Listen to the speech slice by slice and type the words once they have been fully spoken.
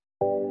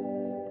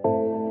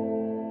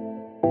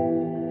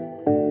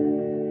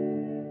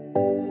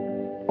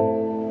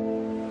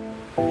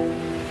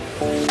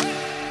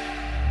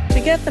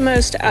To get the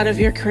most out of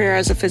your career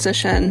as a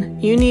physician,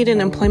 you need an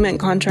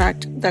employment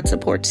contract that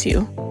supports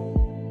you.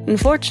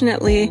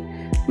 Unfortunately,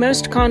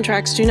 most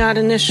contracts do not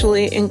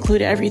initially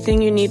include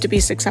everything you need to be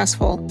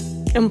successful.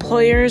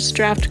 Employers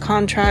draft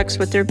contracts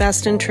with their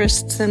best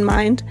interests in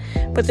mind,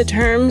 but the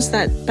terms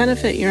that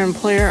benefit your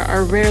employer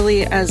are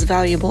rarely as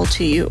valuable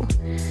to you.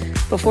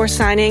 Before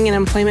signing an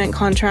employment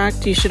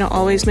contract, you should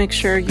always make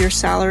sure your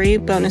salary,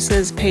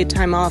 bonuses, paid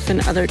time off,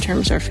 and other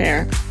terms are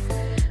fair.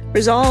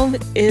 Resolve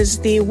is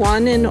the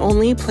one and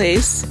only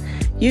place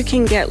you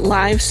can get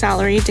live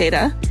salary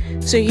data,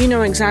 so you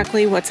know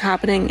exactly what's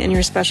happening in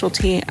your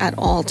specialty at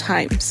all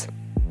times.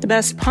 The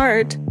best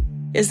part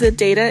is that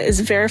data is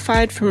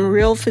verified from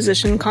real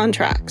physician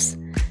contracts.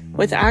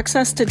 With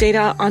access to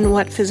data on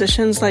what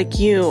physicians like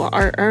you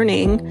are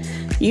earning,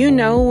 you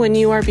know when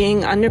you are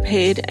being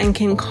underpaid and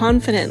can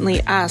confidently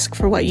ask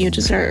for what you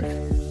deserve.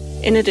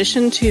 In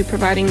addition to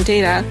providing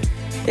data,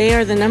 they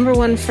are the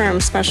 #1 firm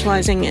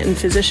specializing in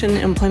physician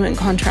employment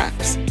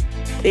contracts.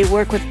 They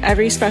work with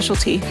every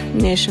specialty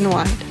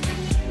nationwide.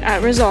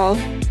 At Resolve,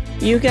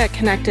 you get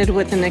connected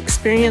with an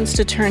experienced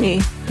attorney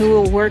who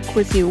will work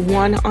with you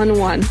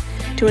one-on-one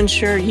to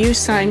ensure you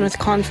sign with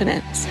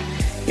confidence.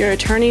 Your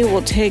attorney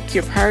will take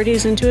your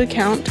priorities into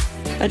account,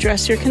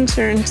 address your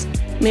concerns,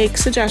 make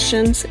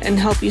suggestions, and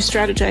help you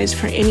strategize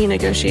for any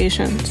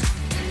negotiations.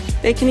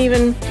 They can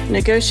even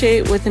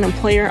negotiate with an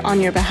employer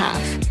on your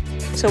behalf.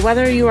 So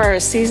whether you are a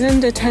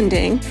seasoned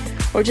attending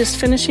or just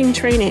finishing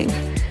training,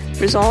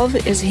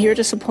 Resolve is here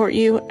to support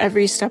you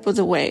every step of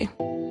the way.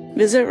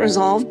 Visit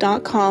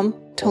resolve.com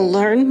to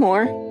learn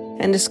more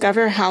and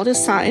discover how to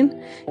sign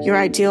your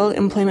ideal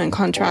employment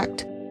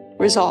contract.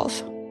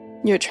 Resolve,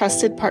 your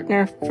trusted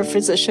partner for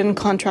physician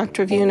contract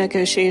review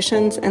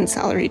negotiations and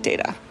salary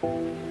data.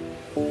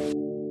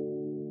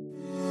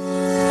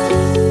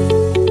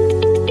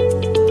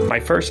 My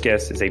first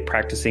guest is a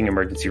practicing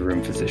emergency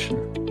room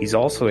physician. He's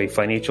also a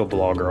financial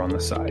blogger on the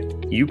side.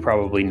 You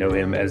probably know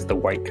him as the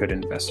White Coat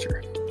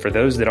Investor. For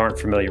those that aren't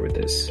familiar with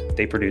this,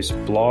 they produce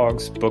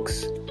blogs,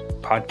 books,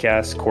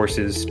 podcasts,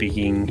 courses,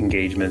 speaking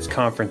engagements,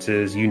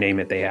 conferences, you name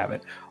it, they have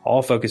it,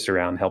 all focused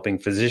around helping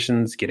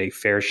physicians get a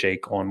fair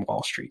shake on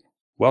Wall Street.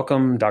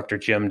 Welcome, Dr.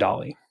 Jim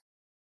Dahle.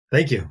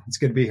 Thank you. It's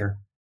good to be here.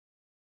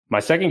 My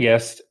second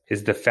guest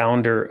is the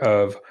founder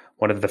of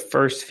one of the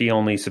first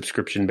fee-only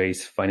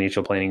subscription-based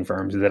financial planning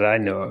firms that I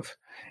know of,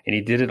 and he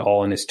did it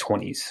all in his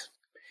 20s.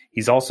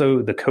 He's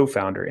also the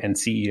co-founder and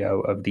CEO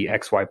of the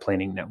XY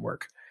Planning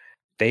Network.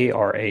 They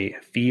are a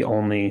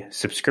fee-only,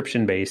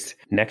 subscription-based,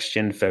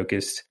 next-gen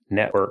focused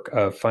network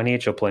of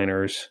financial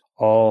planners,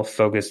 all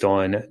focused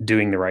on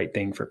doing the right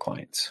thing for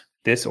clients.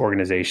 This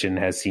organization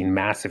has seen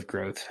massive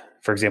growth.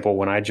 For example,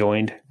 when I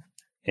joined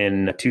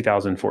in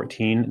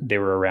 2014, they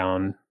were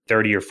around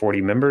 30 or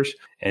 40 members,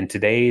 and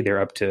today they're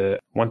up to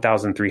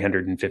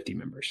 1,350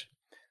 members.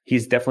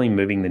 He's definitely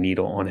moving the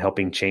needle on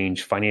helping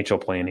change financial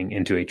planning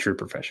into a true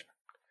profession.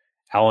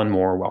 Alan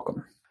Moore,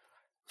 welcome.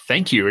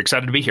 Thank you.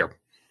 Excited to be here.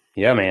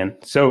 Yeah, man.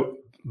 So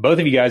both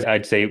of you guys,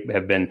 I'd say,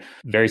 have been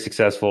very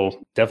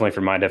successful, definitely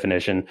from my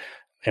definition,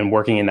 and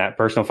working in that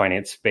personal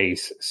finance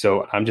space.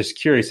 So I'm just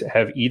curious,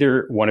 have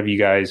either one of you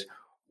guys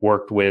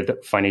worked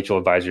with financial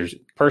advisors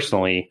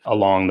personally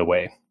along the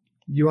way?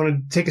 You want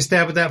to take a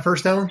stab at that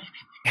first, Alan?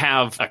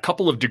 Have a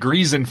couple of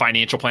degrees in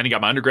financial planning.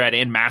 Got my undergrad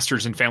and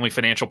master's in family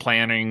financial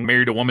planning,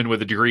 married a woman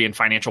with a degree in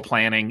financial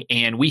planning,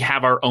 and we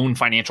have our own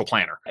financial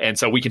planner. And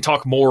so we can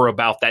talk more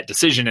about that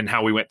decision and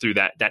how we went through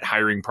that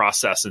hiring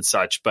process and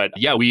such. But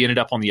yeah, we ended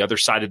up on the other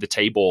side of the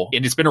table,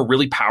 and it's been a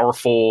really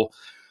powerful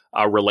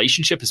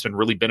relationship. It's been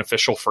really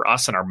beneficial for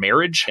us in our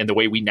marriage and the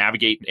way we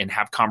navigate and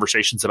have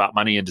conversations about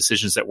money and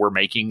decisions that we're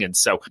making. And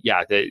so,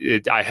 yeah,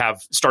 I have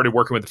started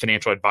working with a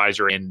financial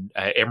advisor and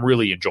am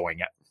really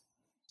enjoying it.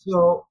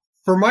 So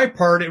for my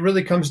part, it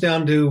really comes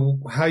down to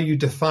how you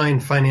define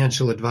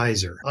financial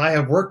advisor. I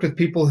have worked with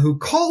people who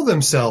call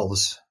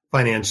themselves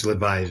financial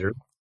advisors,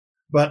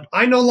 but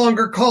I no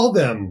longer call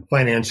them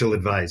financial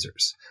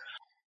advisors.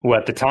 Well,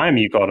 at the time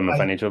you called him a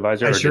financial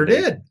advisor? I sure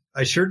did.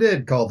 I sure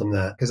did call them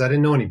that because I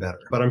didn't know any better.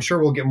 But I'm sure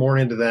we'll get more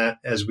into that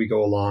as we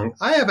go along.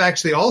 I have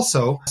actually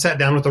also sat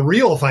down with a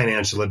real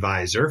financial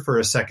advisor for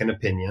a second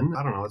opinion.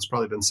 I don't know. It's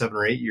probably been 7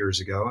 or 8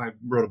 years ago. I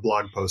wrote a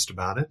blog post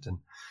about it.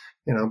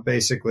 And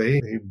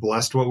basically, he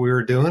blessed what we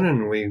were doing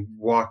and we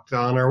walked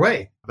on our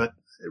way. But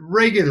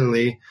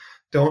regularly,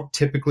 don't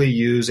typically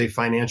use a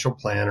financial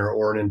planner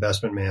or an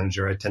investment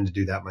manager. I tend to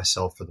do that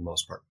myself for the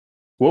most part.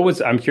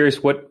 I'm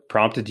curious, what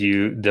prompted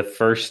you the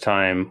first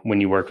time when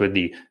you worked with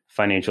the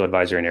financial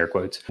advisor in air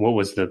quotes? What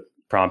was the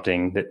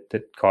prompting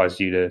that caused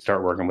you to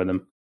start working with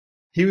him?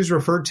 He was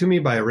referred to me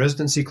by a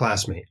residency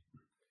classmate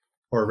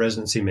or a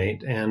residency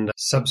mate. And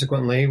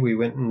subsequently, we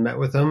went and met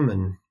with him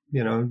and,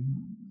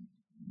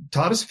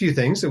 taught us a few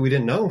things that we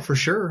didn't know for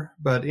sure.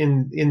 But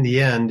in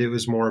the end, it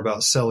was more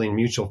about selling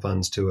mutual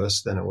funds to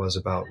us than it was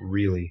about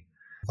really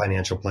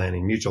financial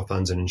planning, mutual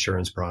funds and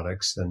insurance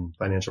products than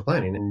financial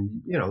planning.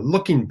 And,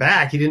 looking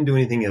back, he didn't do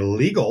anything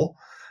illegal.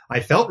 I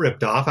felt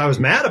ripped off. I was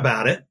mad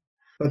about it.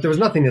 But there was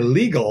nothing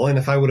illegal. And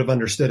if I would have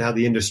understood how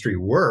the industry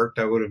worked,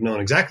 I would have known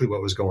exactly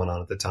what was going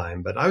on at the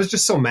time. But I was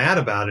just so mad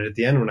about it at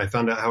the end when I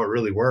found out how it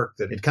really worked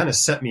that it kind of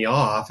set me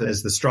off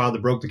as the straw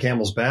that broke the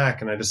camel's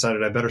back. And I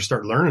decided I better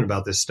start learning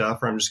about this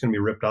stuff or I'm just going to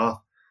be ripped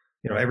off,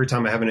 every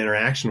time I have an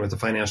interaction with a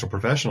financial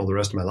professional the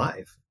rest of my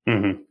life.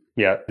 Mm-hmm.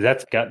 Yeah,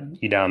 that's got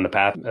you down the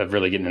path of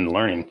really getting into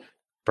learning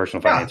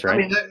personal finance, right?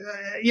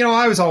 I mean,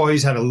 I was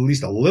always had at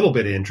least a little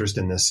bit of interest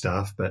in this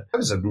stuff, but I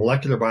was a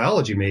molecular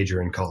biology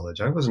major in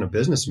college. I wasn't a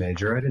business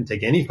major. I didn't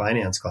take any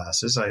finance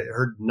classes. I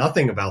heard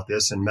nothing about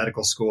this in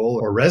medical school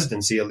or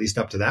residency, at least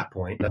up to that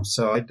point.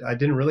 So I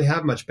didn't really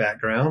have much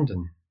background,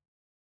 and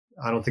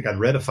I don't think I'd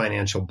read a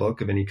financial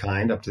book of any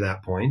kind up to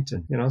that point.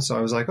 And, so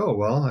I was like, oh,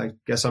 well, I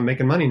guess I'm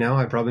making money now.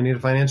 I probably need a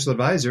financial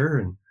advisor,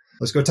 and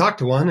let's go talk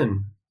to one,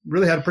 and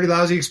really had a pretty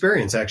lousy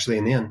experience, actually,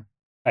 in the end.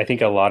 I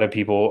think a lot of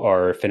people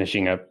are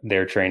finishing up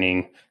their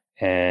training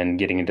and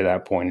getting into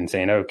that point and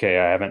saying, okay,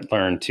 I haven't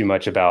learned too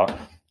much about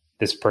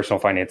this personal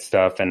finance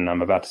stuff and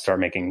I'm about to start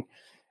making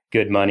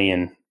good money.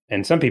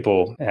 And some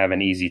people have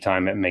an easy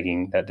time at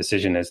making that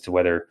decision as to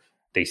whether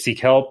they seek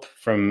help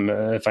from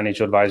a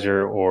financial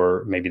advisor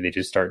or maybe they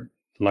just start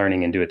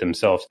learning and do it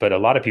themselves. But a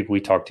lot of people we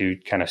talk to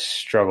kind of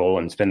struggle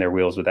and spin their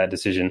wheels with that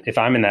decision. If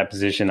I'm in that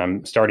position,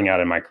 I'm starting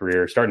out in my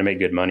career, starting to make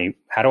good money.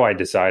 How do I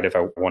decide if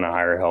I want to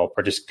hire help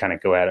or just kind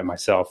of go at it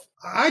myself?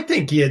 I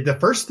think the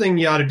first thing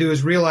you ought to do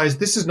is realize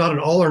this is not an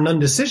all or none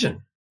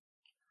decision.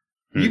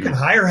 Mm-hmm. You can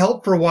hire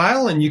help for a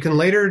while and you can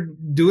later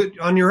do it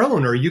on your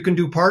own, or you can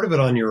do part of it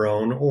on your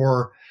own,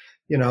 or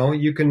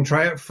you can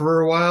try it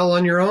for a while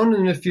on your own.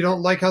 And if you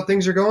don't like how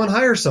things are going,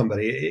 hire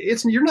somebody.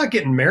 You're not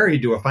getting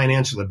married to a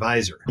financial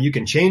advisor. You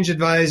can change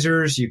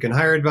advisors. You can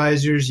hire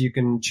advisors. You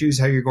can choose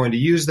how you're going to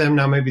use them.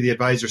 Now, maybe the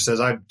advisor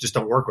says, I just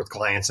don't work with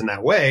clients in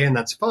that way. And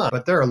that's fine.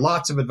 But there are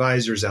lots of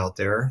advisors out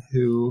there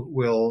who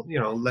will,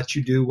 let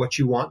you do what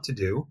you want to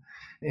do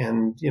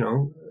and,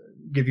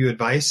 give you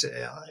advice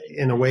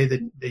in a way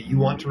that you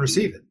want to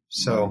receive it.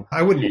 So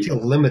I wouldn't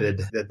feel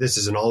limited that this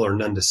is an all or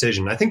none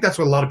decision. I think that's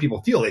what a lot of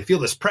people feel. They feel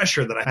this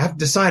pressure that I have to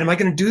decide, am I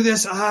going to do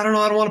this? I don't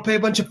know. I don't want to pay a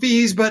bunch of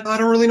fees, but I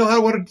don't really know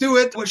how to do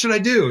it. What should I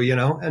do?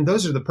 And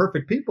those are the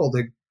perfect people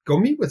to go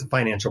meet with a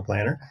financial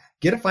planner,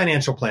 get a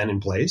financial plan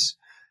in place.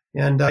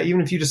 And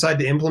even if you decide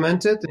to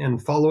implement it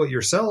and follow it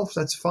yourself,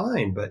 that's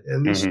fine. But at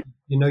least,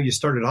 you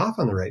started off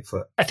on the right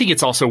foot. I think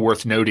it's also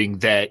worth noting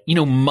that,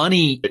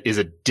 money is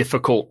a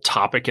difficult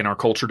topic in our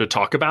culture to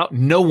talk about.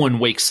 No one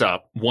wakes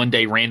up one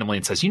day randomly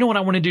and says, you know what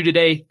I want to do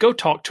today? Go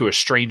talk to a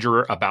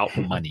stranger about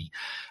money,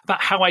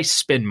 about how I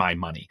spend my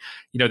money.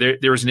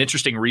 There was an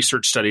interesting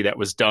research study that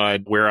was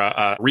done where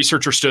a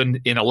researcher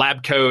stood in a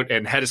lab coat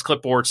and had his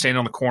clipboard standing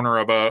on the corner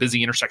of a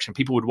busy intersection.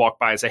 People would walk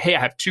by and say, hey, I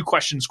have 2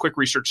 questions, quick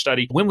research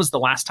study. When was the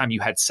last time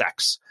you had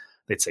sex?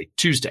 They'd say,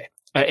 Tuesday.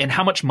 And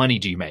how much money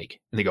do you make?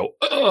 And they go,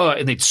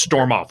 and they'd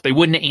storm off. They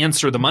wouldn't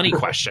answer the money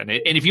question.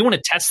 And if you want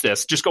to test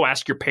this, just go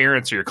ask your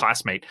parents or your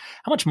classmate,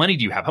 how much money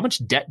do you have? How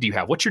much debt do you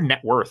have? What's your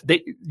net worth?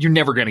 You're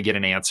never going to get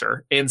an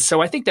answer. And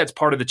so I think that's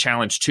part of the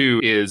challenge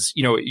too is,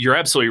 you're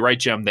absolutely right,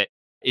 Jim, that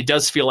it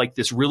does feel like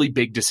this really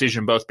big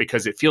decision, both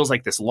because it feels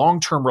like this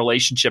long-term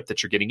relationship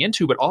that you're getting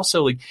into, but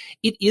also like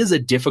it is a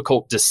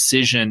difficult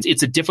decision.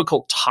 It's a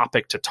difficult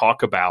topic to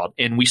talk about.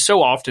 And we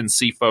so often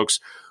see folks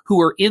who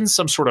are in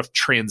some sort of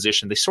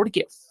transition. They sort of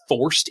get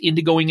forced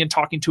into going and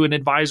talking to an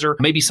advisor,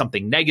 maybe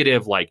something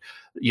negative like,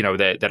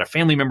 that a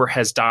family member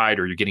has died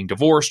or you're getting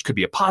divorced, could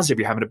be a positive.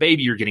 You're having a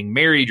baby, you're getting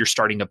married, you're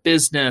starting a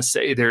business.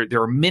 There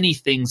are many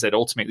things that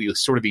ultimately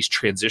sort of these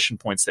transition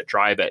points that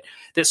drive it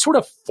that sort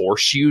of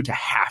force you to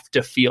have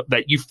to feel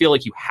that you feel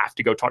like you have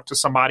to go talk to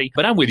somebody.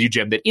 But I'm with you,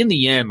 Jim, that in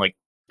the end, like,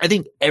 I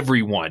think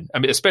everyone,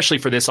 especially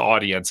for this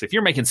audience, if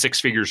you're making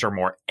 6 figures or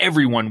more,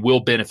 everyone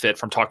will benefit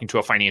from talking to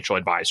a financial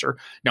advisor.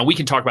 Now, we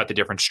can talk about the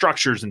different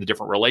structures and the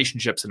different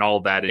relationships and all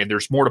of that, and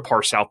there's more to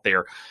parse out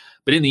there.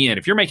 But in the end,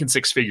 if you're making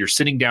 6 figures,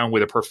 sitting down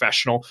with a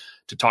professional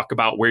to talk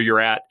about where you're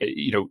at,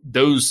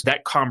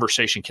 that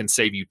conversation can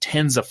save you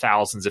tens of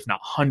thousands, if not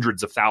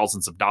hundreds of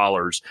thousands of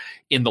dollars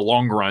in the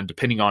long run,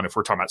 depending on if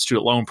we're talking about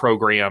student loan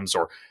programs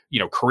or,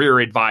 career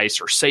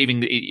advice or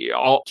saving,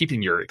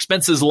 keeping your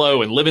expenses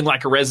low and living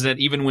like a resident,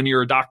 even when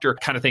you're a doctor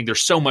kind of thing.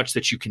 There's so much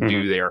that you can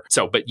do there.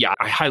 So, but yeah,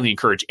 I highly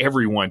encourage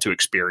everyone to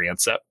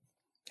experience it.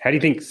 How do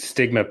you think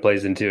stigma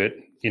plays into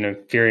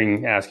it?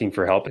 Fearing asking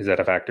for help, is that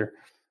a factor?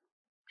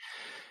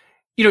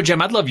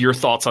 Jim, I'd love your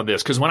thoughts on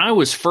this because when I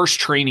was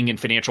first training in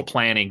financial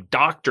planning,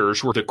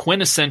 doctors were the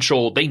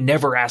quintessential, they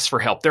never ask for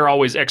help. They're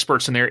always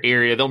experts in their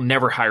area. They'll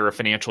never hire a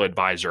financial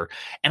advisor.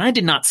 And I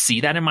did not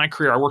see that in my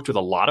career. I worked with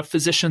a lot of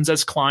physicians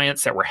as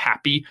clients that were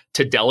happy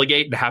to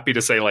delegate and happy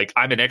to say, like,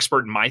 I'm an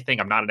expert in my thing.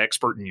 I'm not an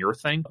expert in your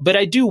thing. But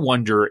I do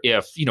wonder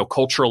if,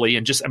 culturally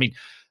and just,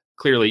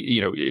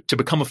 clearly, to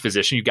become a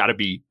physician, you've got to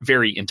be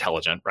very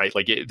intelligent, right?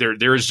 Like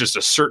there is just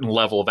a certain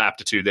level of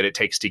aptitude that it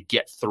takes to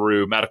get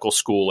through medical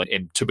school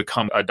and to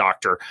become a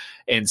doctor.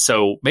 And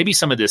so maybe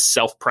some of this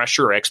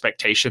self-pressure or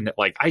expectation that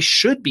like, I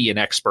should be an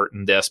expert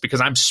in this because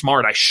I'm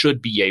smart, I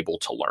should be able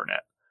to learn it.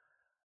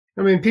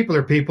 I mean, people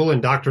are people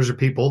and doctors are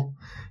people,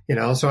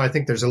 so I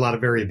think there's a lot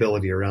of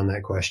variability around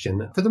that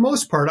question. For the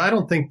most part, I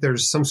don't think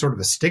there's some sort of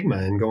a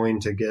stigma in going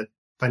to get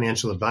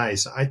financial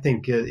advice. I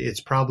think it's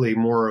probably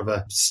more of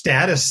a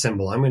status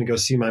symbol. I'm going to go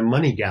see my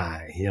money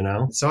guy,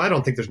 So I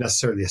don't think there's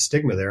necessarily a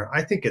stigma there.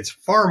 I think it's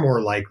far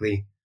more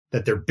likely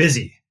that they're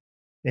busy.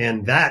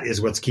 And that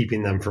is what's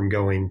keeping them from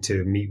going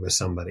to meet with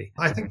somebody.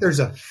 I think there's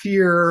a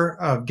fear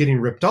of getting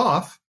ripped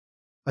off.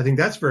 I think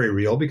that's very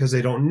real because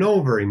they don't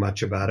know very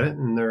much about it,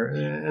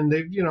 and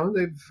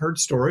they've heard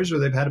stories or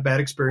they've had a bad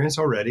experience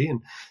already.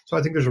 And so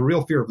I think there's a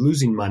real fear of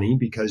losing money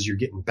because you're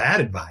getting bad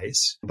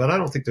advice. But I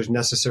don't think there's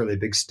necessarily a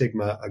big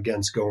stigma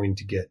against going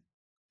to get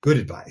good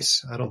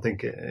advice. I don't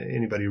think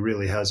anybody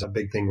really has a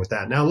big thing with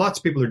that. Now, lots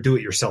of people are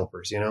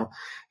do-it-yourselfers,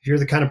 If you're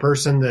the kind of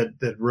person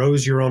that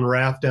rows your own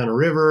raft down a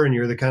river, and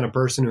you're the kind of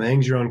person who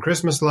hangs your own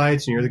Christmas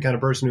lights, and you're the kind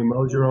of person who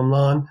mows your own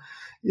lawn,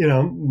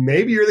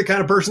 maybe you're the kind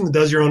of person that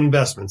does your own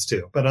investments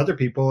too. But other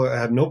people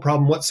have no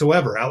problem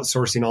whatsoever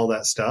outsourcing all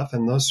that stuff.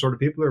 And those sort of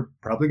people are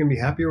probably going to be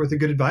happier with a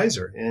good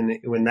advisor. And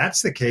when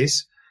that's the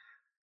case,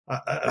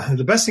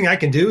 the best thing I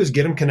can do is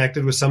get them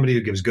connected with somebody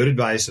who gives good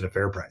advice at a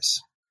fair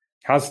price.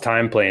 How's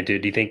time playing into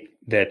it? Do you think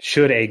that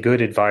should a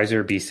good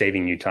advisor be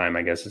saving you time,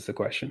 I guess is the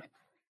question.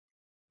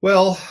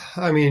 Well,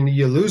 I mean,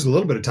 you lose a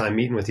little bit of time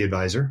meeting with the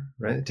advisor,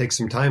 right? It takes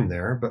some time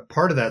there, but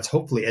part of that's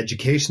hopefully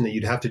education that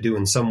you'd have to do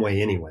in some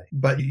way anyway.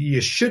 But you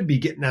should be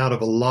getting out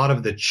of a lot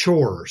of the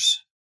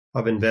chores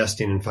of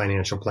investing in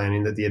financial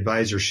planning that the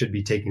advisor should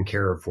be taking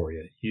care of for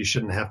you. You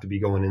shouldn't have to be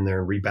going in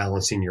there and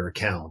rebalancing your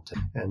account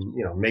and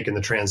making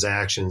the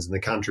transactions and the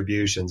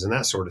contributions and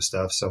that sort of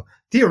stuff. So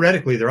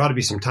theoretically, there ought to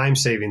be some time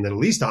saving that at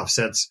least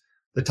offsets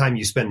the time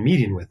you spend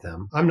meeting with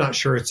them. I'm not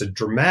sure it's a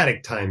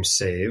dramatic time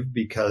save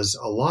because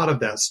a lot of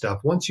that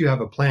stuff, once you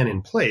have a plan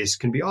in place,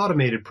 can be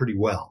automated pretty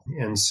well.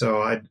 And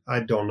so I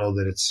don't know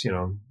that it's,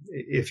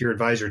 if your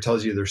advisor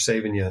tells you they're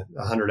saving you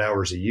 100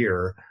 hours a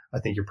year, I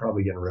think you're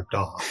probably getting ripped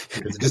off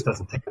because it just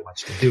doesn't take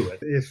much to do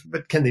it.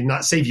 But can they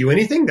not save you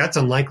anything? That's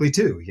unlikely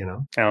too,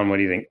 Alan, what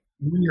do you think?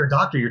 When you're a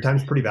doctor, your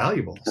time's pretty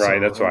valuable. Right.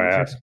 That's why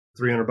I asked.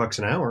 $300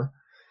 an hour.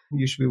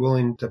 You should be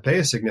willing to pay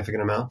a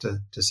significant amount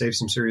to save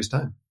some serious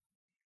time.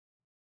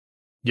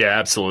 Yeah,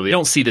 absolutely. I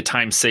don't see the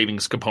time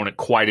savings component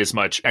quite as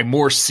much. I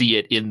more see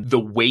it in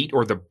the weight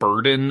or the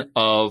burden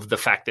of the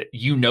fact that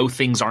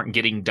things aren't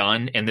getting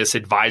done and this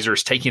advisor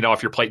is taking it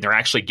off your plate and they're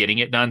actually getting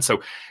it done.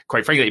 So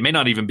quite frankly, it may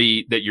not even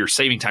be that you're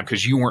saving time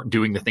because you weren't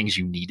doing the things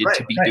you needed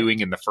to be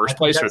doing in the first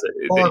place, or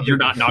that you're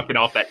not knocking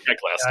off that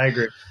checklist. I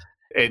agree.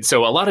 And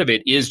so a lot of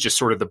it is just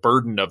sort of the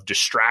burden of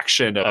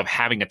distraction of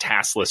having a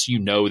task list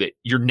that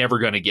you're never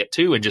going to get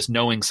to, and just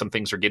knowing some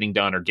things are getting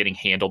done or getting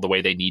handled the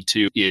way they need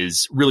to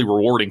is really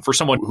rewarding for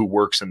someone who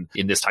works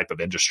in this type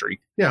of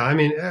industry. Yeah, I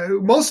mean,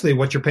 mostly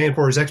what you're paying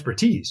for is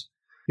expertise.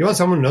 You want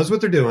someone who knows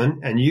what they're doing,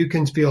 and you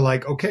can feel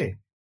like, okay,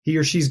 he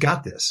or she's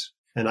got this,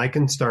 and I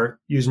can start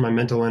using my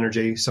mental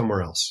energy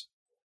somewhere else.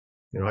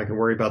 I can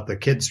worry about the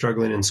kids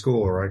struggling in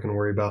school, or I can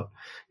worry about,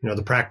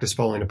 the practice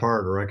falling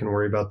apart, or I can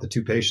worry about the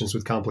two patients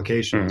with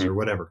complications or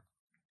whatever.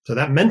 So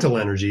that mental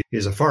energy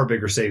is a far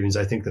bigger savings,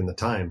 I think, than the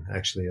time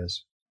actually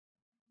is.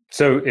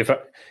 So if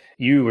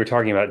you were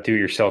talking about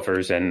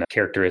do-it-yourselfers and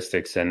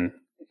characteristics, and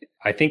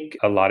I think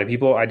a lot of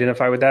people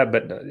identify with that,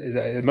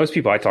 but most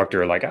people I talk to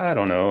are like, I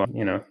don't know,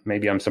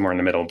 maybe I'm somewhere in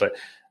the middle, but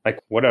like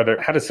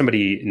how does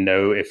somebody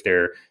know if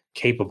they're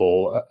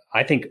capable?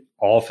 I think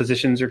all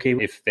physicians are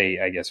capable if they,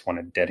 I guess, want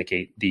to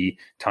dedicate the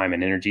time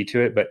and energy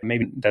to it, but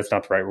maybe that's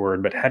not the right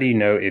word. But how do you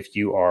know if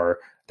you are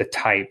the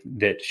type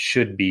that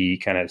should be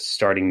kind of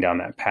starting down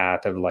that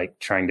path of like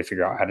trying to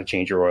figure out how to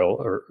change your oil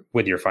or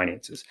with your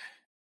finances?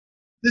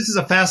 This is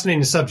a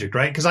fascinating subject,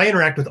 right? Because I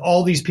interact with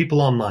all these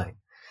people online.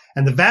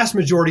 And the vast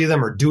majority of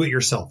them are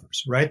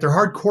do-it-yourselfers, right? They're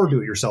hardcore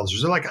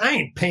do-it-yourselfers. They're like, I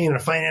ain't paying a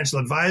financial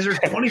advisor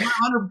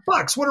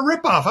 $2,500. What a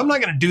ripoff. I'm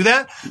not going to do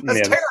that.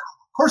 That's terrible.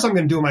 Of course I'm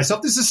going to do it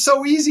myself. This is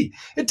so easy.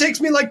 It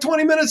takes me like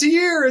 20 minutes a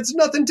year. It's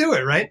nothing to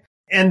it, right?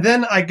 And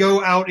then I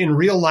go out in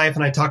real life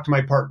and I talk to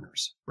my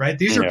partners, right?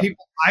 These are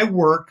people I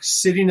work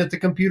sitting at the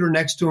computer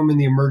next to them in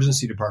the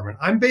emergency department.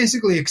 I'm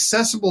basically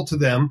accessible to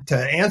them to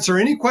answer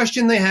any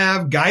question they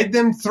have, guide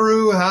them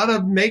through how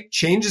to make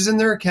changes in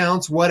their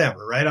accounts,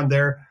 whatever, right? I'm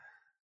there.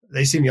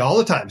 They see me all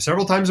the time,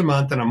 several times a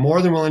month, and I'm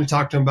more than willing to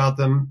talk to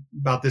them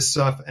about this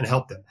stuff and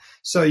help them.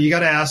 So you got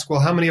to ask, well,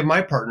 how many of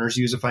my partners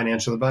use a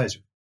financial advisor?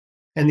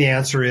 And the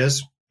answer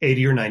is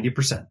 80 or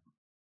 90%.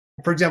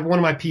 For example, one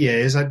of my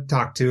PAs I'd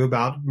talked to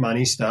about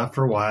money stuff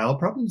for a while,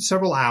 probably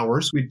several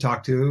hours. We'd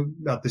talk to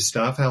about this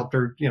stuff, helped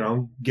her,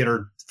 get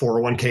her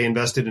 401k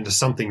invested into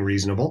something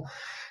reasonable.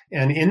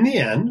 And in the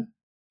end,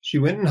 she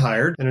went and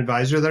hired an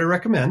advisor that I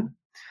recommend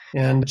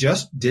and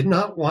just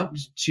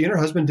she and her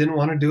husband didn't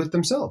want to do it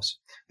themselves.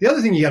 The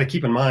other thing you got to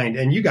keep in mind,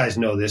 and you guys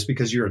know this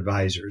because you're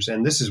advisors,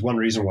 and this is one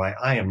reason why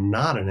I am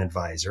not an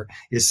advisor,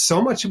 is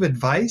so much of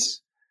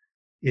advice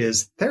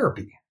is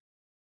therapy,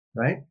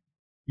 right?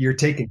 You're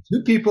taking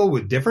two people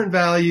with different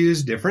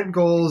values, different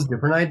goals,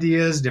 different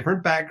ideas,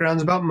 different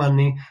backgrounds about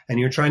money, and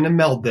you're trying to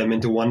meld them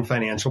into one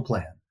financial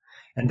plan.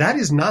 And that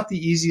is not the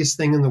easiest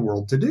thing in the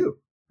world to do,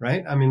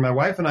 right? I mean, my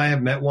wife and I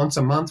have met once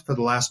a month for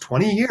the last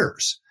 20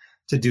 years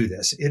to do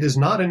this. It is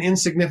not an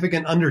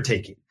insignificant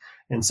undertaking.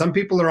 And some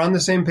people are on the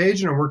same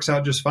page and it works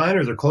out just fine,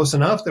 or they're close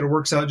enough that it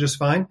works out just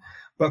fine.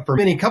 But for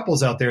many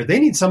couples out there, they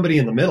need somebody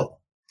in the middle.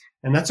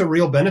 And that's a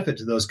real benefit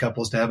to those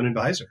couples to have an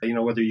advisor. You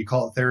know, whether you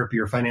call it therapy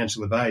or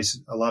financial advice,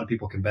 a lot of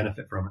people can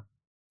benefit from it.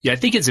 Yeah, I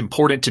think it's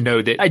important to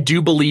know that I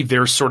do believe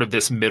there's sort of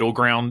this middle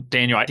ground,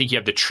 Daniel. I think you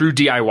have the true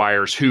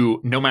DIYers who,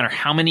 no matter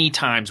how many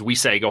times we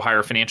say, go hire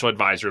a financial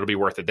advisor, it'll be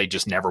worth it. They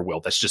just never will.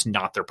 That's just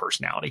not their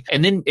personality.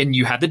 And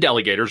you have the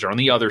delegators, or on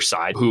the other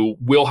side, who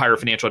will hire a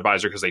financial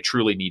advisor because they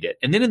truly need it.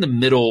 And then in the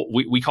middle,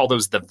 we call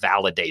those the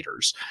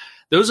validators.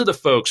 Those are the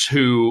folks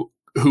who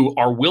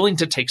are willing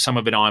to take some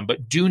of it on,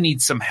 but do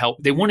need some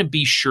help. They want to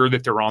be sure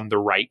that they're on the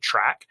right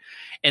track.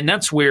 And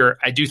that's where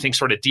I do think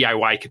sort of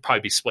DIY could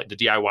probably be split into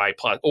DIY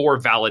plus or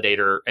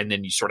validator. And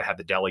then you sort of have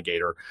the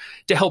delegator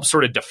to help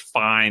sort of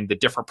define the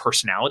different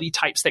personality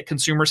types that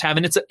consumers have.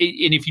 And and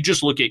if you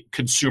just look at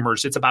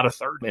consumers, it's about a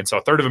third. And so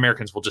a third of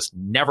Americans will just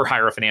never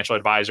hire a financial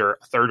advisor.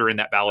 A third are in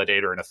that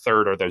validator and a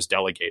third are those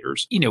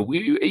delegators. You know,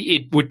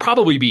 it would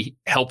probably be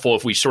helpful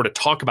if we sort of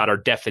talk about our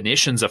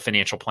definitions of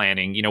financial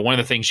planning. You know, one of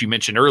the things you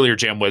mentioned earlier,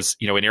 Jim, was,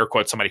 you know, in air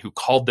quotes, somebody who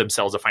called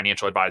themselves a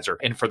financial advisor.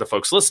 And for the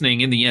folks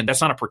listening, in the end,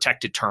 that's not a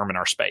protected term in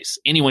our space.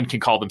 Anyone can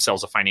call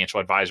themselves a financial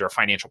advisor, a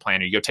financial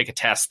planner. You go take a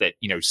test that,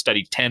 you know,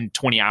 study 10,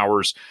 20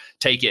 hours,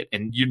 take it,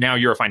 and now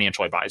you're a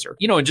financial advisor.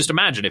 You know, and just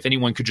imagine if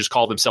anyone could just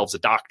call themselves a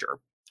doctor,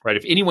 right?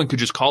 If anyone could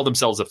just call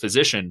themselves a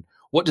physician,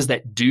 what does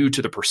that do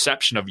to the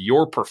perception of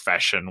your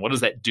profession? What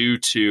does that do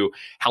to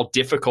how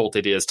difficult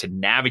it is to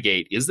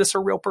navigate? Is this a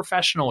real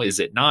professional? Is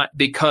it not?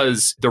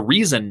 Because the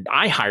reason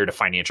I hired a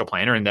financial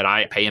planner and that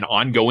I pay an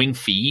ongoing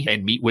fee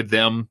and meet with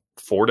them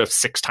 4 to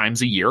 6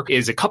 times a year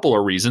is a couple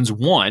of reasons.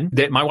 One,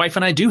 that my wife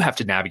and I do have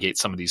to navigate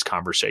some of these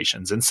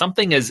conversations, and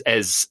something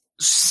as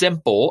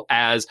simple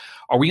as,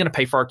 are we going to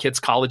pay for our kids'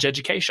 college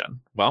education?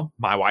 Well,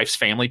 my wife's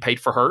family paid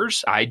for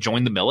hers. I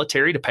joined the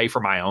military to pay for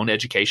my own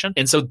education.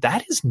 And so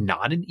that is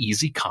not an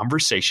easy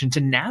conversation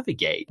to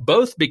navigate,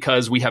 both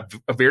because we have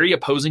very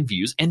opposing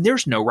views and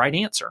there's no right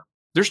answer.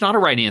 There's not a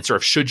right answer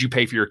of should you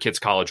pay for your kids'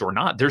 college or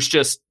not. It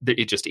just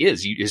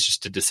is. It's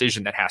just a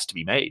decision that has to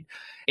be made.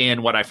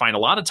 And what I find a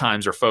lot of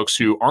times are folks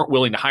who aren't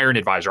willing to hire an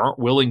advisor, aren't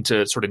willing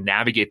to sort of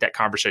navigate that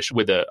conversation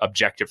with an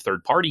objective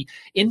third party,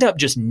 end up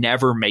just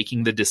never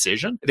making the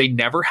decision. They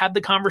never had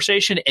the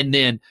conversation. And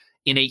then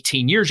in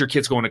 18 years, your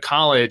kid's going to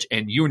college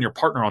and you and your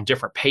partner are on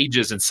different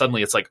pages. And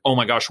suddenly it's like, oh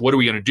my gosh, what are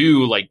we going to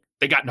do? Like,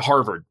 they got into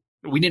Harvard.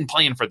 We didn't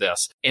plan for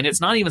this. And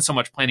it's not even so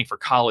much planning for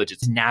college,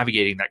 it's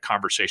navigating that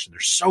conversation.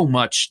 There's so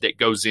much that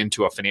goes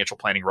into a financial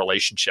planning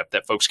relationship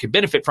that folks can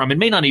benefit from and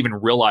may not even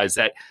realize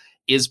that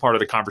is part of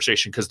the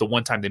conversation, because the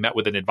one time they met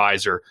with an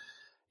advisor,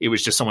 it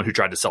was just someone who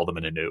tried to sell them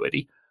an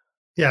annuity.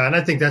 Yeah. And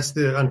I think that's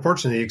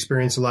unfortunately, the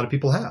experience a lot of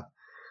people have,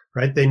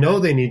 right? They know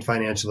they need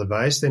financial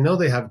advice. They know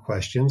they have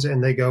questions,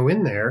 and they go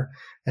in there,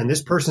 and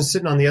this person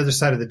sitting on the other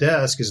side of the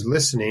desk is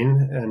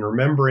listening and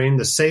remembering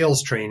the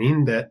sales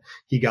training that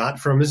he got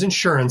from his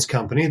insurance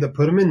company that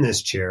put him in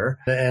this chair.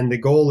 And the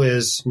goal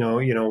is,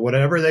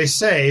 whatever they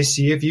say,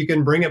 see if you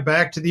can bring it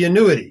back to the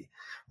annuity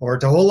or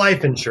to whole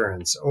life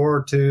insurance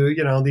or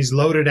to, these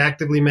loaded,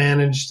 actively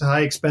managed,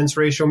 high expense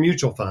ratio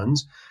mutual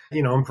funds,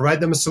 and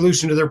provide them a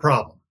solution to their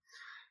problem.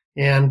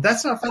 And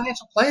that's not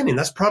financial planning.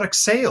 That's product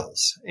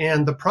sales.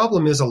 And the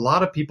problem is a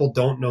lot of people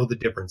don't know the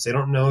difference. They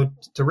don't know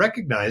to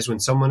recognize when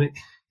someone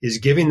is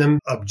giving them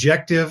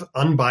objective,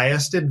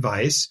 unbiased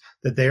advice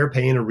that they are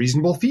paying a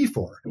reasonable fee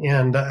for.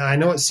 And I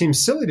know it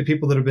seems silly to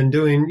people that have been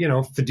doing,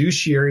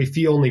 fiduciary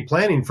fee-only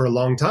planning for a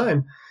long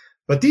time.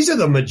 But these are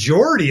the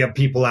majority of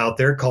people out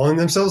there calling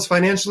themselves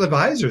financial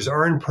advisors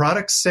are in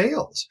product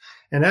sales.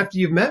 And after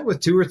you've met with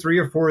 2 or 3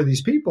 or 4 of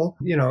these people,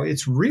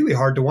 it's really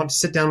hard to want to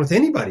sit down with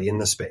anybody in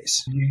the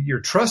space.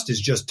 Your trust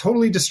is just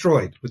totally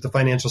destroyed with the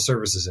financial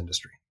services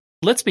industry.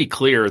 Let's be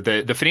clear,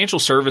 the financial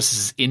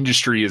services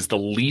industry is the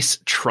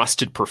least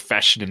trusted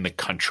profession in the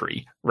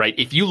country, right?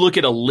 If you look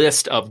at a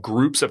list of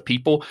groups of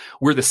people,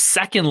 we're the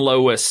second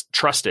lowest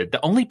trusted.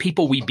 The only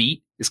people we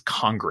beat is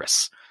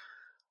Congress.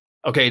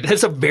 Okay,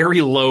 that's a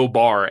very low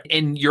bar.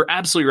 And you're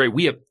absolutely right.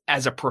 We have,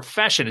 as a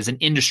profession, as an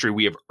industry,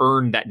 we have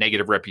earned that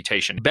negative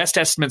reputation. Best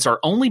estimates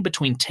are only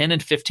between 10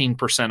 and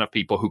 15% of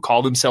people who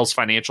call themselves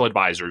financial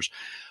advisors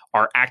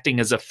are acting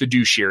as a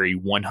fiduciary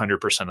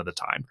 100% of the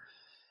time.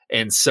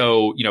 And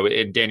so,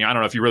 and Daniel, I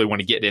don't know if you really want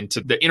to get into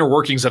the inner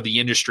workings of the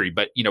industry,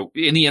 but,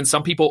 in the end,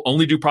 some people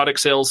only do product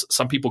sales.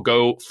 Some people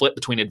go flip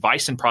between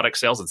advice and product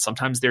sales. And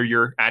sometimes they're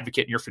your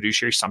advocate and your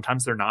fiduciary.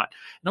 Sometimes they're not.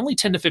 And only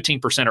 10 to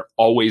 15% are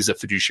always a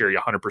fiduciary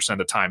 100% of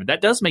the time. And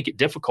that does make it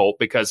difficult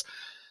because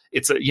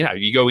it's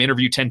you go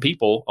interview 10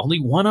 people,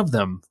 only one of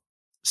them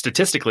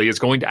statistically is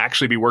going to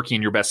actually be working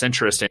in your best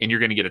interest. And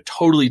you're going to get a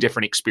totally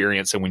different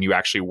experience than when you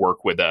actually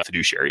work with a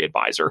fiduciary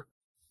advisor.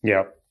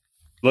 Yeah.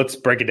 Let's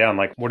break it down.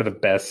 Like, what are the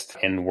best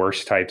and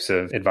worst types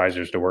of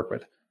advisors to work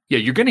with? Yeah,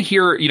 you're going to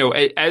hear,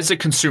 as a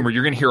consumer,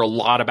 you're going to hear a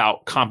lot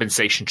about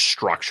compensation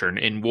structure,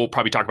 and we'll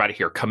probably talk about it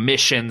here.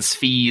 Commissions,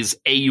 fees,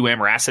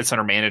 AUM or assets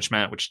under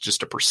management, which is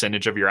just a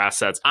percentage of your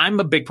assets. I'm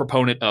a big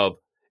proponent of,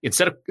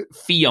 instead of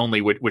fee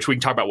only, which we can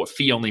talk about what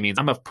fee only means,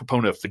 I'm a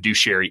proponent of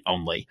fiduciary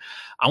only.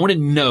 I want to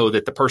know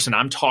that the person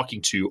I'm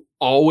talking to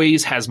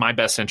always has my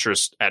best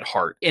interest at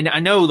heart. And I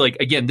know,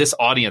 again, this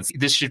audience,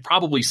 this should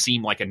probably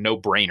seem like a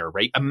no-brainer,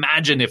 right?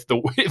 Imagine if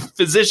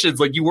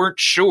physicians, you weren't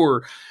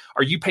sure,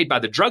 are you paid by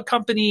the drug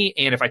company?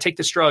 And if I take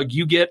this drug,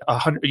 you get a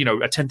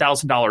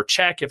 $10,000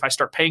 check if I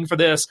start paying for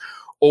this?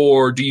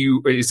 Or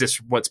is this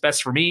what's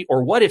best for me?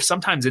 Or what if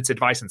sometimes it's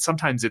advice and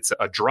sometimes it's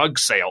a drug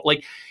sale?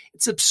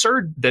 It's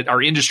absurd that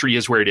our industry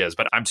is where it is,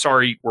 but I'm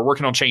sorry, we're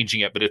working on changing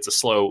it, but it's a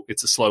slow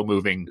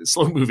moving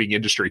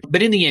industry.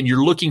 But in the end,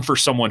 you're looking for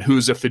someone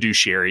who's a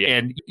fiduciary,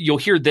 and you'll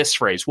hear this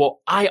phrase,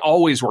 well, I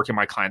always work in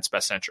my client's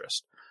best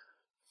interest.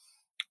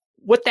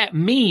 What that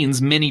means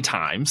many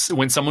times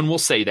when someone will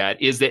say that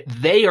is that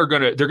they're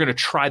going to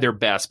try their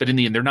best, but in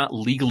the end, they're not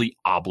legally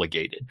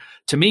obligated.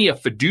 To me, a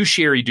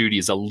fiduciary duty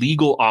is a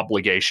legal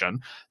obligation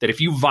that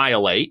if you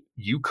violate,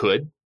 you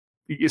could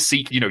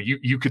seek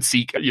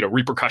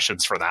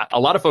repercussions for that. A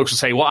lot of folks will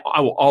say, well,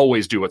 I will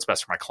always do what's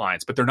best for my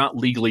clients, but they're not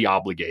legally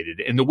obligated.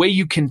 And the way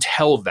you can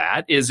tell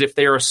that is if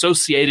they're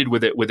associated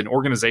with an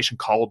organization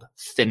called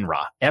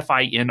FINRA,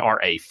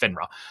 FINRA,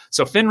 FINRA.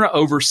 So FINRA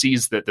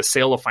oversees the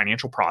sale of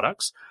financial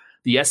products.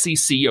 The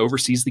SEC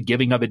oversees the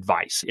giving of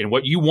advice. And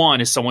what you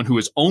want is someone who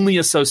is only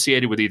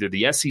associated with either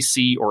the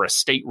SEC or a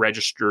state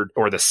registered,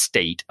 or the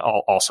state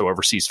also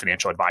oversees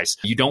financial advice.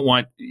 You don't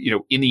want,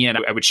 in the end,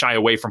 I would shy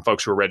away from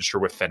folks who are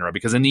registered with FINRA,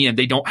 because in the end,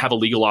 they don't have a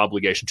legal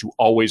obligation to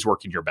always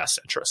work in your best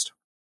interest.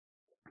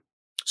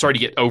 Sorry to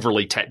get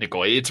overly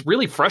technical. It's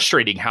really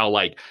frustrating how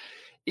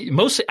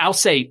I'll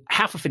say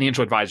half of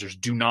financial advisors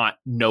do not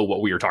know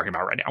what we are talking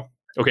about right now.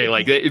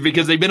 Okay,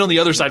 because they've been on the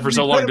other side for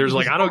so long, there's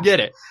I don't get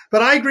it.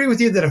 But I agree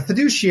with you that a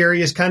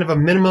fiduciary is kind of a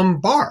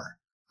minimum bar.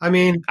 I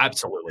mean,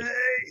 absolutely.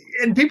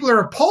 And people are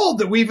appalled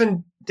that we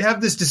even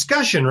have this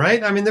discussion,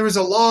 right? I mean, there was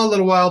a law a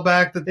little while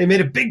back that they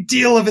made a big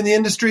deal of in the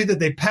industry, that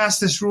they passed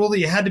this rule that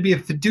you had to be a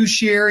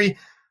fiduciary,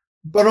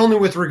 but only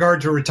with regard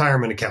to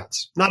retirement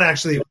accounts, not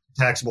actually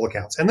taxable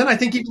accounts. And then I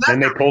think even that, then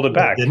they pulled it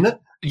back, didn't it?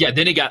 Yeah,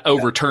 then it got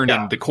overturned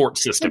in the court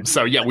system.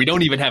 So yeah, we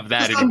don't even have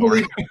that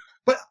anymore.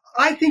 But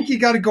I think you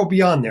got to go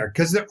beyond there,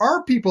 because there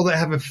are people that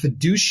have a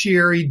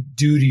fiduciary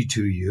duty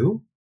to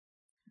you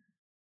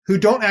who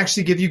don't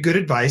actually give you good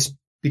advice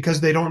because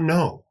they don't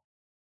know.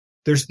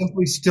 They're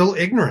simply still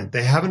ignorant.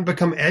 They haven't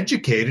become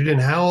educated in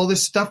how all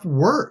this stuff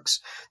works.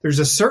 There's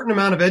a certain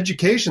amount of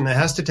education that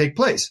has to take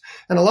place.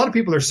 And a lot of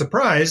people are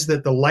surprised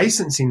that the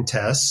licensing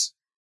tests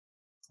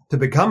to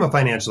become a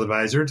financial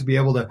advisor, to be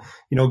able to,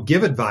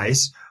 give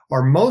advice,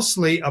 are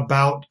mostly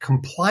about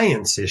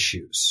compliance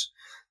issues.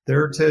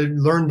 They're to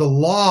learn the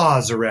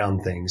laws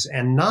around things,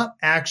 and not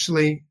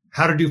actually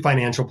how to do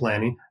financial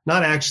planning,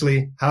 not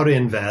actually how to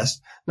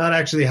invest, not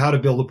actually how to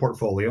build a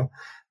portfolio.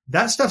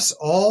 That stuff's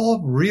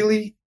all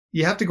really,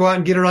 you have to go out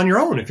and get it on your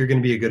own if you're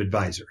going to be a good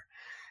advisor.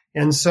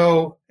 And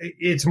so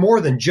it's more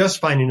than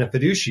just finding a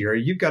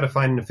fiduciary. You've got to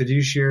find a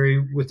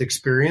fiduciary with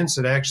experience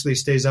that actually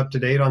stays up to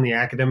date on the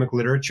academic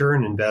literature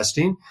and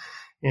investing.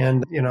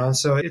 And,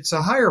 so it's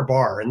a higher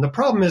bar. And the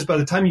problem is, by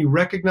the time you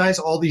recognize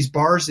all these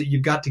bars that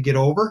you've got to get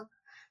over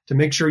to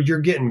make sure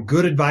you're getting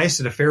good advice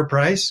at a fair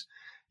price,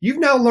 you've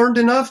now learned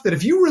enough that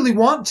if you really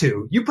want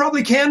to, you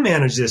probably can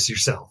manage this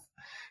yourself.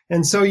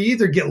 And so you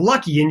either get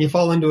lucky and you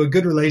fall into a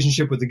good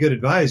relationship with a good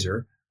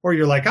advisor, or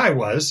you're like I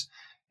was,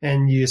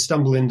 and you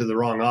stumble into the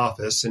wrong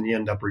office and you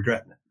end up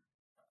regretting it.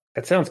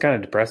 That sounds kind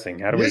of depressing.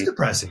 How do we? It is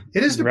depressing.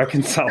 It is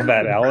reconcile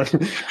that, Alan?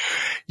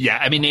 Yeah,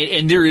 I mean,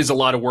 and there is a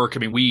lot of work. I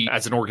mean, we,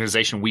 as an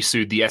organization, we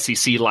sued the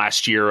SEC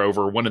last year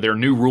over one of their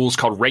new rules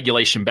called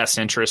Regulation Best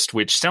Interest,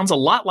 which sounds a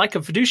lot like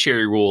a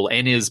fiduciary rule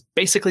and is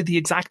basically the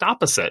exact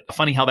opposite.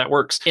 Funny how that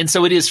works. And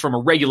so it is, from a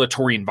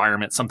regulatory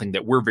environment, something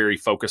that we're very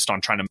focused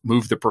on trying to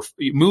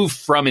move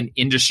from an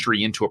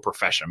industry into a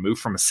profession, move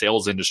from a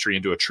sales industry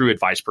into a true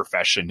advice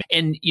profession.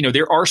 And,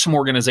 there are some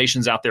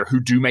organizations out there who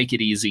do make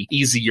it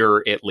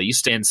easier at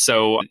least. And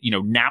so,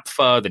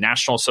 NAPFA, the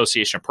National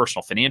Association of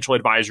Personal Financial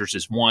Advisors,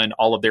 is one.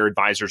 All of their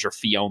advisors are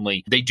fee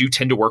only. They do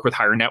tend to work with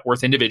higher net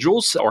worth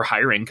individuals or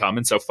higher income.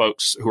 And so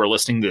folks who are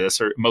listening to this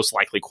are most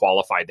likely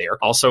qualified there.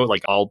 Also,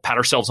 I'll pat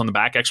ourselves on the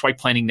back. XY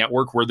Planning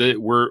Network,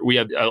 we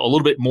have a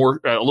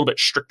little bit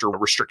stricter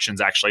restrictions,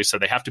 actually. So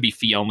they have to be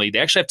fee only. They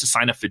actually have to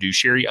sign a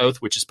fiduciary oath,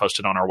 which is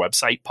posted on our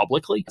website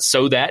publicly,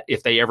 so that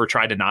if they ever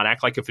try to not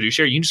act like a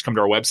fiduciary, you can just come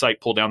to our website,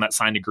 pull down that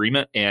signed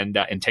agreement, and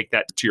take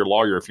that to your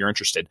lawyer if you're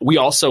interested. We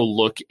also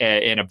look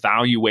at and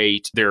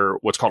evaluate their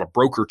what's called a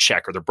broker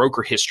check, or their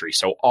broker history.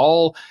 So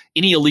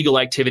any illegal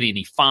activity,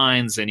 any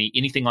fines,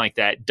 anything like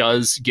that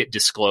does get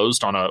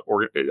disclosed on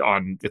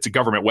it's a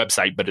government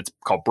website, but it's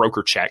called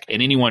broker check.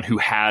 And anyone who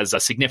has a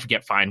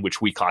significant fine,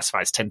 which we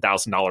classify as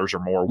 $10,000 or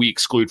more, we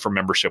exclude from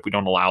membership. We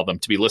don't allow them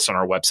to be listed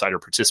on our website or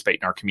participate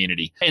in our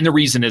community. And the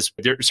reason is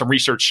some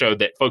research showed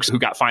that folks who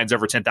got fines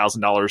over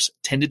 $10,000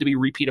 tended to be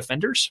repeat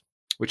offenders,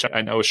 which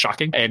I know is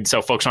shocking. And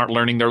so folks aren't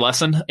learning their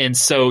lesson. And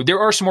so there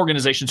are some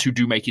organizations who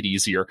do make it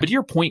easier. But to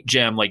your point,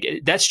 Jim, like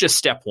that's just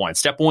step one.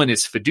 Step one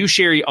is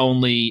fiduciary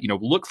only,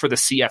 look for the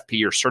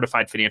CFP or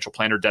certified financial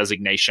planner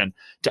designation.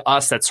 To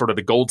us, that's sort of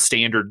the gold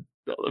standard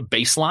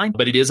baseline,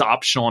 but it is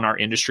optional in our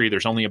industry.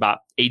 There's only about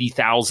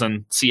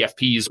 80,000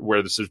 CFPs,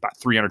 where there's about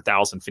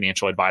 300,000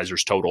 financial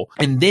advisors total.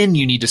 And then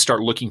you need to start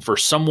looking for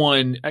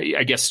someone,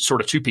 I guess, sort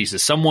of two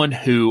pieces, someone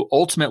who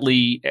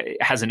ultimately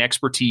has an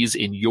expertise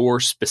in your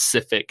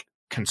specific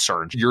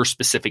concerns, your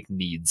specific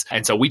needs.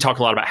 And so we talk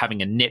a lot about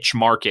having a niche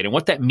market. And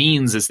what that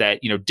means is that,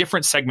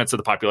 different segments of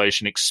the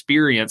population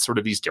experience sort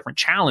of these different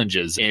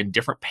challenges and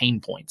different pain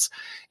points.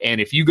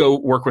 And if you go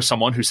work with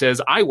someone who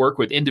says, I work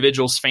with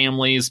individuals,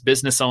 families,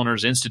 business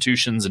owners,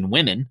 institutions, and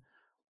women,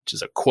 which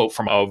is a quote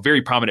from a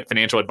very prominent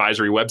financial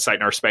advisory website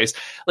in our space,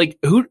 like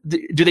who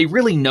do they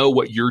really know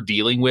what you're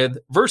dealing with?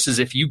 Versus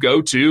if you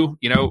go to,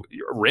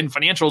 Ren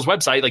Financial's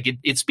website, like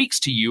it speaks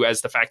to you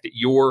as the fact that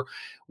you're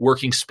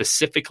working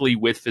specifically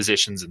with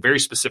physicians in very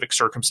specific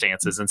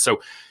circumstances. And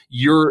so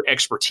your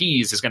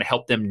expertise is going to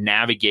help them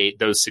navigate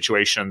those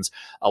situations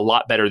a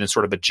lot better than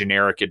sort of a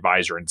generic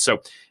advisor.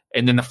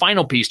 And then the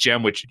final piece,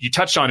 Jim, which you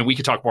touched on and we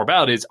could talk more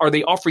about, is are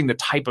they offering the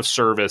type of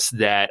service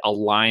that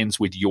aligns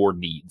with your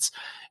needs?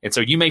 And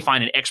so you may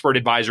find an expert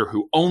advisor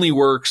who only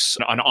works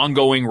on an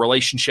ongoing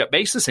relationship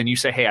basis, and you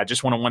say, hey, I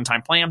just want a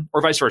one-time plan,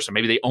 or vice versa.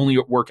 Maybe they only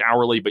work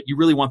hourly, but you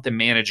really want them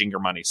managing your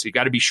money. So you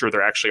got to be sure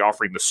they're actually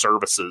offering the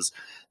services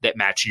that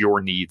match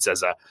your needs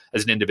as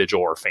an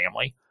individual or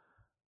family.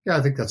 Yeah,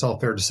 I think that's all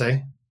fair to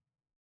say.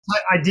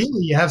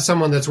 Ideally, you have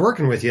someone that's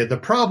working with you. The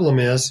problem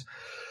is,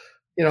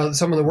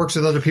 someone that works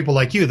with other people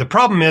like you. The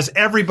problem is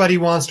everybody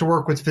wants to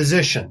work with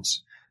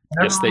physicians.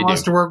 Yes, they do.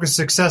 Wants to work with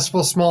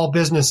successful small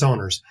business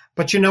owners.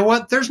 But you know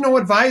what? There's no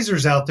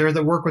advisors out there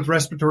that work with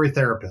respiratory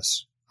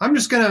therapists. I'm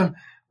just going to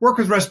work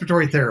with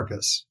respiratory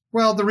therapists.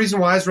 Well, the reason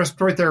why is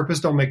respiratory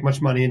therapists don't make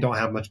much money and don't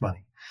have much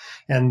money.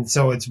 And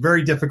so it's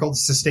very difficult to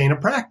sustain a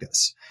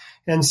practice.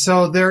 And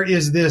so there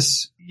is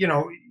this,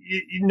 no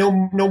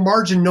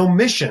margin, no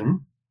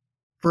mission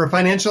for a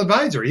financial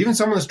advisor. Even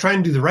someone that's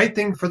trying to do the right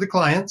thing for the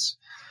clients,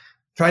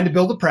 trying to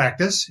build a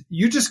practice,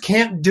 you just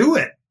can't do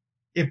it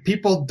if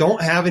people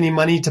don't have any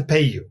money to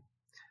pay you.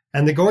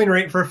 And the going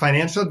rate for a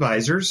financial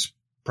advisor is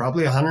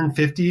probably $150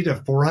 to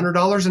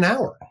 $400 an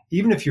hour.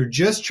 Even if you're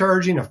just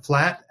charging a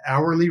flat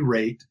hourly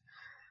rate,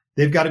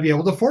 they've got to be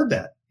able to afford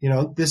that.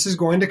 This is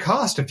going to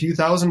cost a few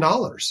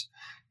 $1,000s.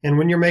 And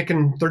when you're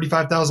making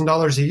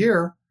 $35,000 a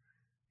year,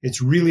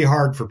 it's really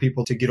hard for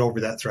people to get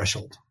over that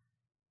threshold.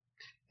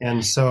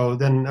 And so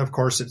then, of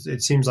course,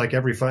 it seems like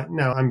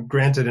now I'm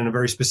granted in a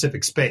very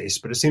specific space,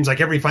 but it seems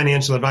like every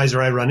financial advisor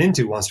I run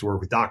into wants to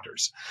work with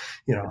doctors.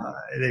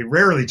 They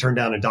rarely turn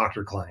down a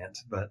doctor client,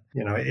 but,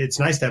 it's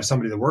nice to have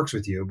somebody that works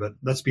with you, but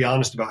let's be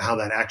honest about how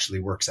that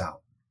actually works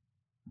out.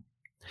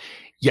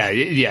 Yeah.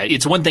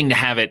 It's one thing to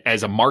have it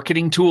as a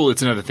marketing tool.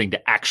 It's another thing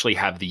to actually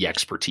have the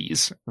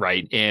expertise,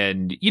 right?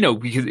 And,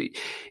 because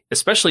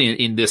especially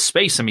in this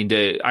space,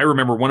 I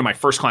remember one of my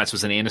first clients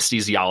was an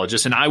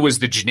anesthesiologist, and I was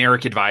the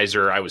generic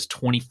advisor. I was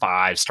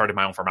 25, started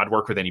my own firm. I'd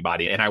work with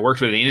anybody. And I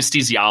worked with an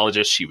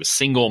anesthesiologist. She was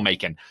single,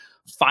 making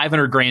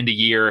 $500,000 a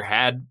year,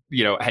 had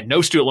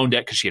no student loan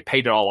debt because she had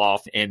paid it all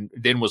off, and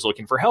then was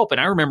looking for help. And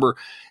I remember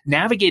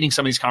navigating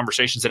some of these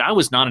conversations that I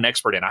was not an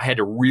expert in. I had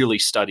to really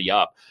study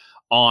up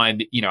on,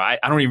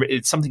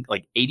 it's something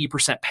like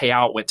 80%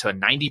 payout went to a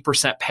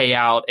 90%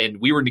 payout. And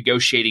we were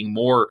negotiating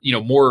more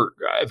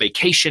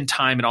vacation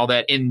time and all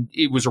that. And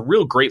it was a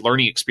real great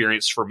learning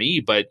experience for me.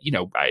 But,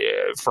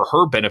 for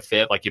her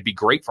benefit, like it'd be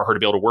great for her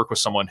to be able to work with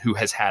someone who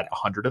has had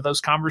 100 of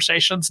those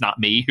conversations, not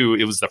me, who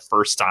it was the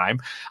first time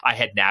I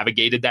had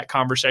navigated that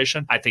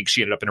conversation. I think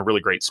she ended up in a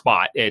really great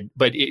spot.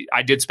 But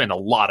I did spend a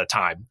lot of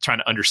time trying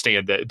to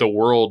understand the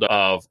world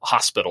of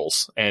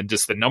hospitals and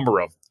just the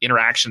number of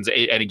interactions.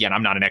 And again,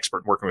 I'm not an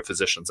expert working with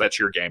physicians. That's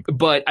your game.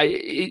 But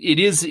it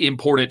is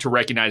important to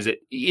recognize that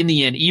in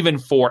the end, even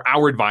for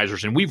our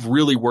advisors, and we've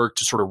really worked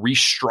to sort of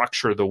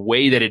restructure the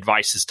way that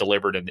advice is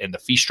delivered and the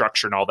fee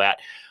structure and all that,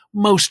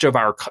 most of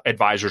our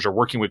advisors are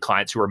working with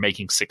clients who are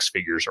making six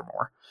figures or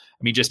more.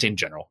 Just in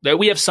general.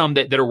 We have some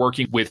that are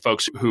working with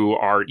folks who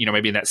are,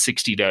 maybe in that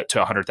 60 to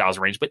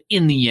 100,000 range. But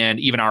in the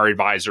end, even our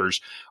advisors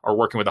are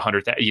working with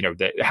 100,000,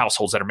 the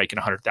households that are making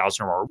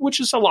 100,000 or more, which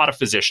is a lot of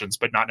physicians,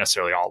 but not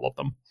necessarily all of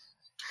them.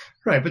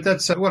 Right. But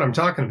that's what I'm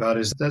talking about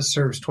is that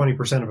serves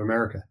 20% of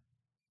America.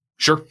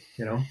 Sure.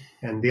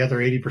 And the other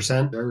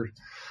 80% are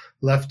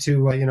left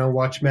to,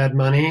 watch Mad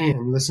Money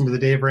and listen to the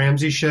Dave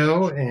Ramsey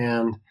show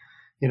and,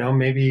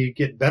 maybe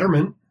get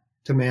Betterment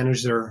to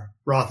manage their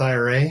Roth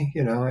IRA,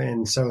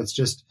 and so it's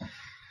just,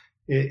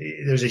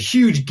 there's a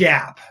huge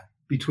gap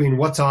between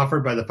what's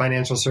offered by the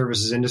financial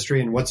services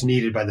industry and what's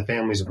needed by the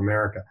families of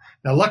America.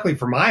 Now, luckily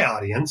for my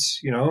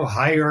audience,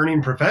 high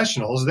earning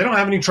professionals, they don't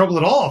have any trouble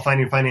at all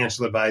finding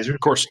financial advisors.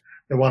 Of course.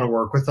 That want to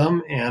work with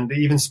them and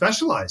even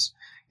specialize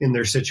in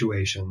their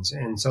situations.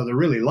 And so they're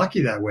really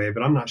lucky that way,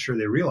 but I'm not sure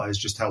they realize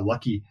just how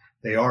lucky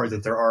they are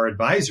that there are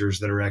advisors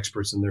that are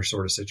experts in their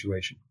sort of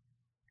situation.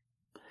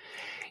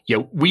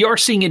 We are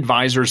seeing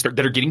advisors that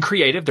are getting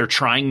creative. They're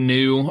trying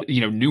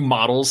new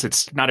models.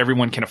 It's not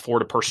everyone can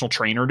afford a personal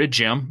trainer at a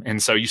gym.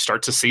 And so you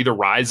start to see the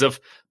rise of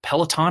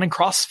Peloton and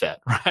CrossFit,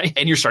 right?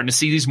 And you're starting to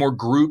see these more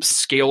group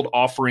scaled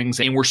offerings.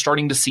 And we're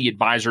starting to see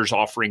advisors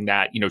offering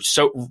that,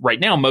 so right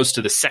now, most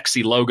of the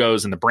sexy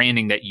logos and the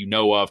branding that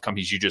of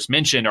companies you just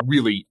mentioned are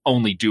really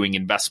only doing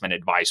investment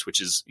advice,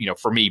 which is,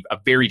 for me, a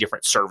very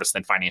different service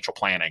than financial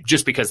planning,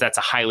 just because that's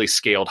a highly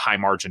scaled, high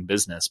margin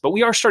business. But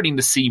we are starting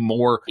to see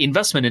more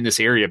investment in this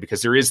area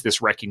because there is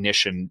this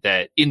recognition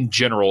that in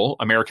general,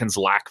 Americans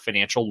lack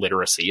financial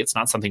literacy. It's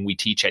not something we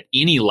teach at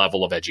any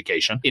level of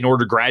education. In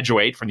order to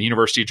graduate from the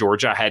University of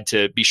Georgia, I had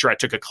to be sure I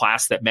took a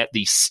class that met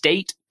the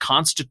state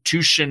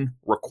Constitution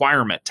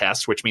requirement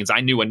test, which means I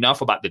knew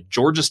enough about the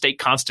Georgia State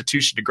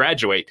Constitution to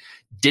graduate.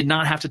 Did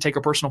not have to take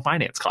a personal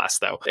finance class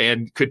though,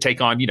 and could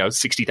take on,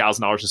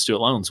 $60,000 in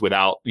student loans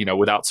without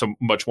so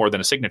much more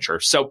than a signature.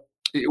 So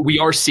we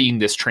are seeing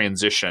this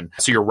transition.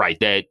 So you're right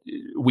that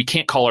we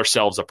can't call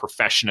ourselves a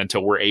profession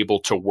until we're able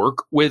to work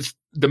with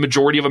the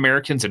majority of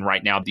Americans. And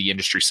right now the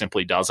industry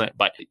simply doesn't.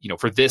 But,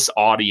 for this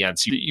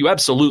audience, you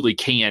absolutely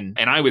can,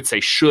 and I would say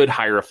should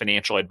hire a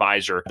financial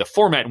advisor. The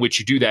format in which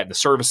you do that and the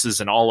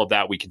services and all of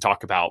that we can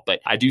talk about.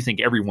 But I do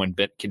think everyone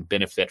can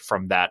benefit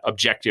from that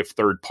objective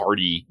third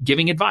party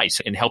giving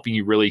advice and helping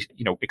you really,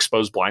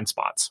 expose blind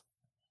spots.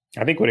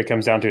 I think what it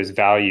comes down to is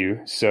value.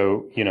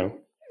 So,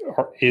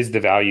 is the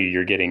value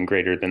you're getting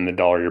greater than the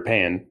dollar you're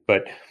paying?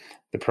 But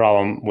the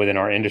problem within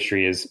our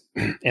industry is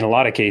in a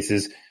lot of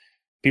cases,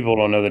 people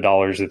don't know the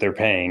dollars that they're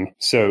paying.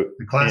 So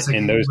the classic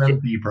in those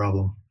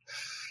problem.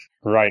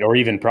 Right. Or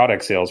even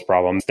product sales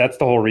problems. That's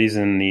the whole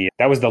reason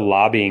that was the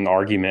lobbying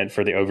argument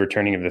for the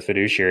overturning of the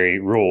fiduciary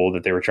rule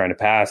that they were trying to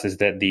pass, is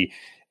that the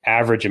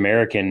average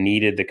American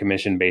needed the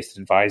commission-based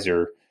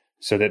advisor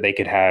so that they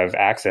could have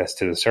access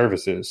to the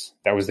services.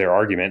 That was their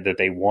argument that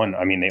they won.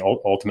 I mean, they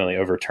ultimately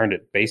overturned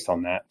it based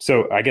on that.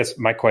 So I guess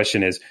my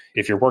question is,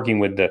 if you're working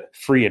with the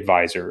free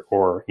advisor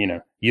or,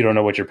 you don't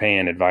know what you're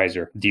paying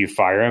advisor, do you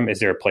fire them? Is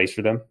there a place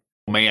for them?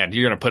 Man,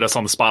 you're going to put us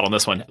on the spot on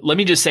this one. Let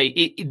me just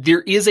say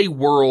there is a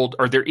world,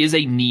 or there is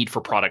a need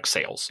for product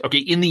sales. Okay.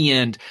 In the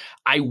end,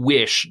 I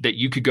wish that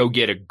you could go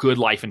get a good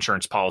life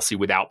insurance policy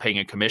without paying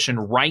a commission.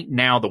 Right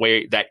now, the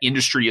way that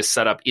industry is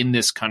set up in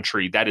this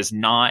country, that is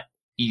not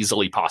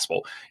easily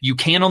possible. You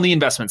can on the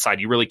investment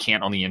side, you really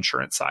can't on the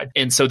insurance side.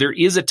 And so there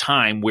is a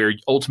time where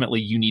ultimately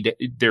you need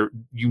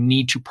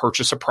to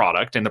purchase a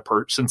product, and the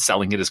person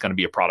selling it is going to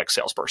be a product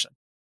salesperson.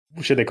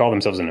 Should they call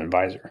themselves an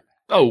advisor?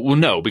 Oh, well,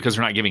 no, because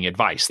they're not giving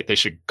advice. They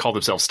should call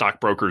themselves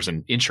stockbrokers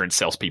and insurance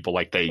salespeople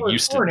like they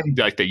used to. Or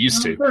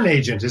an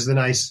agent is the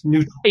nice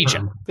neutral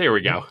agent. term. There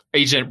we go.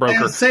 Agent, broker.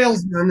 Yeah,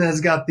 salesman has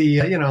got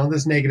the,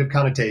 this negative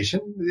connotation.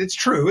 It's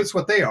true. It's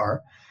what they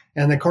are.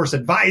 And of course,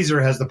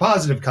 advisor has the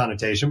positive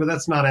connotation, but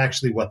that's not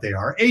actually what they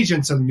are.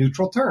 Agent's a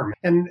neutral term.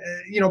 And,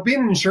 being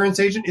an insurance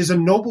agent is a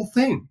noble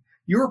thing.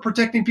 You are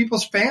protecting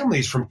people's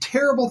families from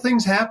terrible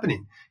things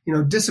happening,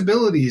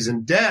 disabilities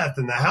and death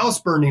and the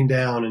house burning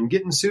down and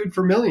getting sued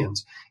for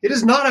millions. It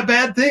is not a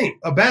bad thing.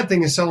 A bad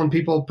thing is selling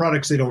people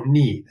products they don't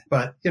need.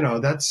 But,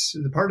 that's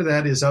the part of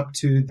that is up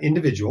to the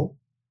individual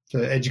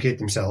to educate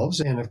themselves.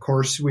 And of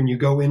course, when you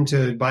go in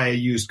to buy a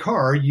used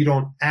car, you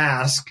don't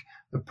ask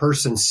the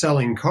person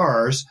selling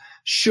cars,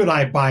 should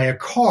I buy a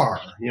car?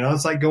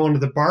 It's like going to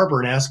the barber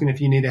and asking if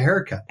you need a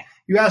haircut.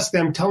 You ask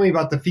them, tell me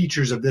about the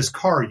features of this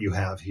car you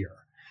have here.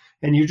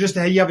 And you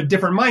have a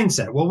different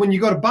mindset. Well, when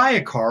you go to buy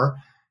a car,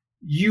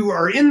 you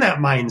are in that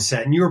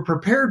mindset and you are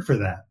prepared for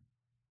that.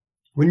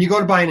 When you go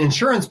to buy an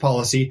insurance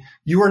policy,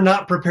 you are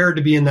not prepared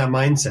to be in that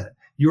mindset.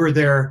 You are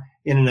there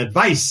in an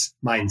advice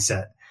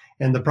mindset.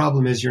 And the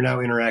problem is you're now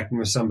interacting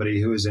with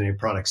somebody who is in a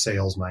product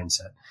sales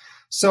mindset.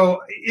 So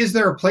is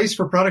there a place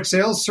for product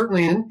sales?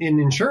 Certainly in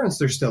insurance,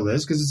 there still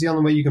is, because it's the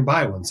only way you can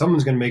buy one.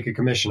 Someone's going to make a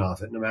commission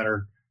off it, no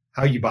matter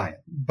how you buy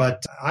it.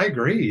 But I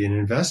agree, in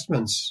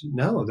investments,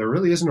 no, there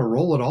really isn't a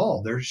role at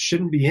all. There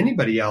shouldn't be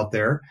anybody out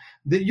there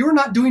that you're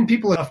not doing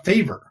people a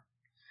favor,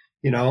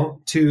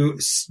 to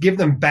give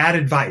them bad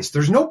advice.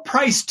 There's no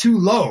price too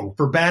low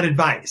for bad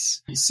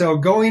advice. So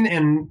going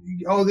and,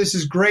 this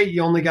is great.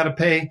 You only got to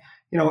pay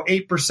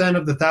 8%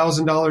 of the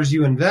 $1,000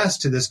 you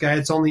invest to this guy.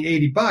 It's only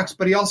 $80,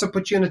 but he also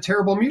put you in a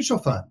terrible mutual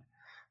fund.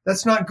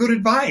 That's not good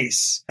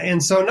advice.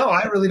 And so, no,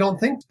 I really don't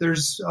think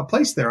there's a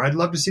place there. I'd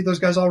love to see those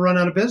guys all run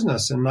out of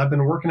business. And I've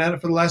been working at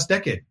it for the last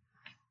decade.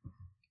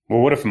 Well,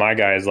 what if my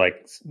guy is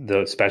like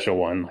the special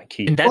one?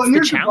 And that's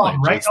the challenge, the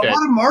problem, right? A lot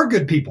of them are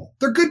good people.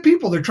 They're good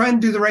people. They're trying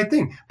to do the right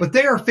thing. But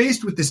they are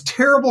faced with this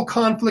terrible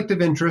conflict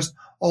of interest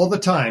all the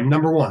time,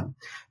 number one.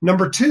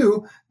 Number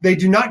two, they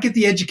do not get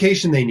the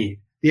education they need.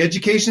 The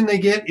education they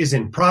get is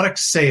in product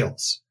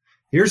sales.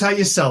 Here's how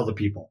you sell to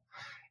people.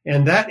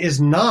 And that is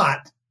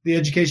not the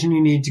education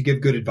you need to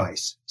give good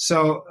advice.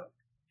 So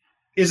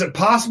is it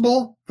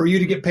possible for you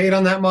to get paid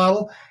on that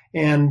model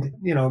and,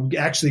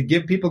 actually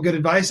give people good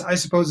advice? I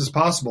suppose it's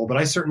possible, but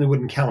I certainly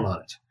wouldn't count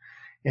on it.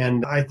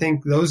 And I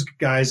think those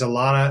guys,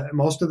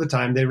 most of the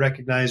time, they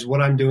recognize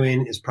what I'm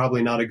doing is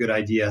probably not a good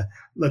idea.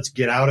 Let's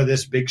get out of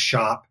this big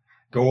shop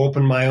go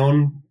open my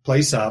own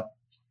place up,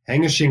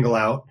 hang a shingle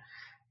out,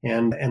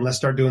 and let's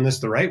start doing this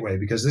the right way,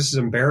 because this is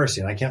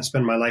embarrassing. I can't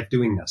spend my life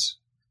doing this.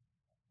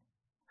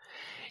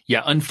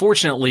 Yeah,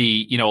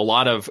 unfortunately, a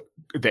lot of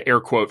the air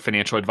quote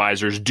financial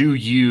advisors do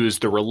use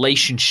the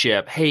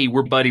relationship. Hey,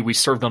 we're buddy. We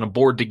served on a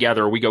board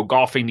together. Or we go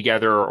golfing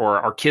together, or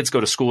our kids go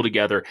to school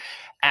together,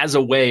 as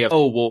a way of,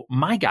 oh, well,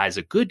 my guy's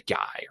a good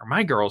guy or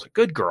my girl's a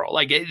good girl.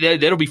 Like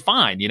that'll be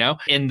fine,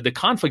 And the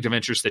conflict of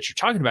interest that you're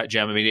talking about,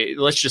 Jim, I mean,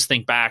 let's just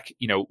think back,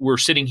 we're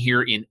sitting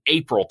here in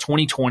April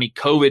 2020,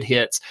 COVID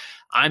hits.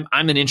 I'm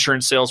an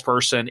insurance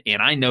salesperson,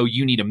 and I know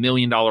you need $1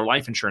 million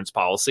life insurance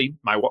policy.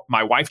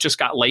 My wife just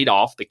got laid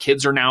off. The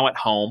kids are now at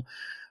home,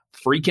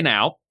 freaking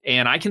out,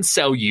 and I can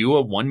sell you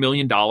a $1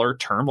 million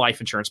term life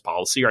insurance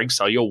policy, or I can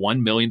sell you a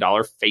 $1 million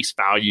face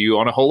value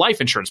on a whole life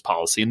insurance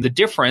policy. And the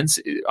difference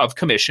of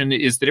commission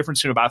is the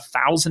difference between about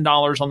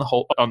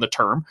 $1,000 on the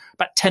term,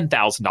 about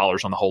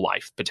 $10,000 on the whole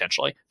life,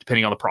 potentially,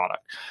 depending on the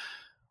product.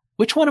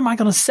 Which one am I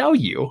going to sell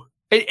you?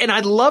 And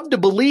I'd love to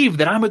believe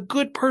that I'm a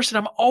good person.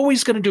 I'm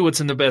always going to do what's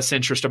in the best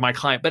interest of my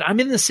client. But I'm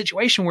in this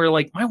situation where,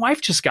 like, my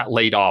wife just got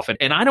laid off,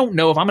 and I don't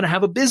know if I'm going to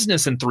have a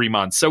business in 3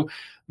 months. So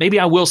maybe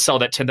I will sell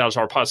that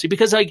 $10,000 policy,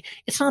 because, like,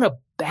 it's not a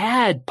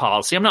bad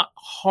policy. I'm not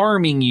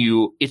harming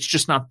you. It's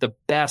just not the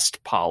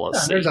best policy.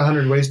 Yeah, there's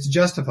 100 ways to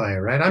justify it,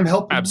 right? I'm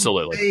helping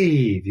Absolutely.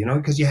 you save,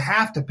 because you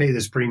have to pay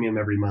this premium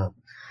every month.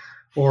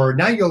 Or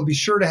now you'll be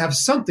sure to have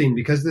something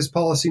because this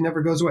policy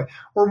never goes away,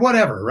 or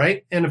whatever,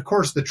 right? And of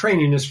course, the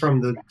training is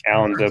from the...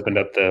 Alan's opened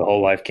up the whole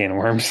life can of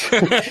worms.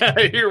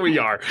 Here we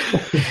are.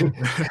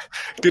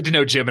 Good to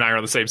know Jim and I are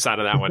on the same side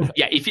of that one.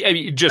 Yeah,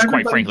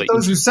 quite frankly,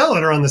 those who sell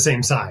it are on the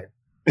same side.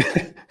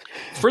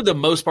 For the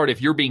most part,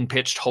 if you're being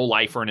pitched whole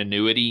life or an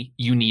annuity,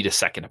 you need a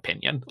second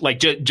opinion. Like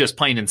just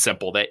plain and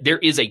simple, that there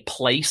is a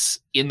place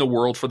in the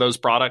world for those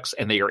products,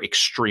 and they are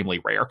extremely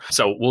rare.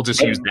 So we'll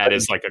just use that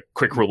as like a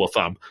quick rule of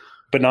thumb.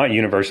 But not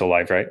universal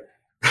life, right?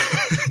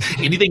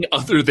 Anything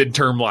other than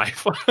term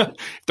life.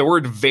 The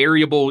word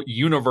variable,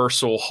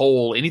 universal,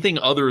 whole, anything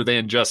other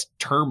than just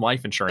term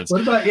life insurance.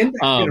 What about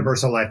index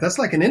universal life? That's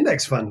like an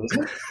index fund,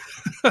 isn't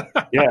it?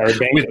 Yeah, or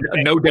with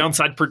no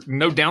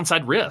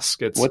downside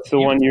risk. What's the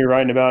one you were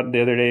writing about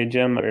the other day,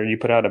 Jim? Or you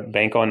put out a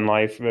bank on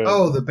life?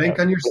 The bank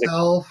on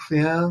yourself.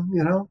 Yeah,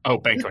 Oh,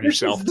 bank on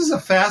yourself. This is a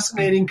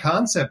fascinating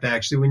concept,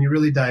 actually, when you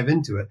really dive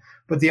into it.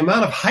 But the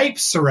amount of hype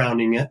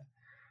surrounding it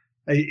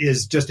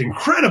is just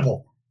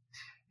incredible.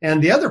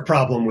 And the other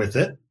problem with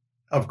it,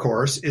 of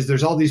course, is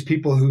there's all these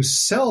people who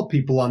sell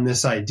people on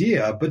this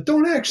idea, but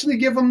don't actually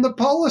give them the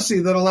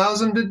policy that allows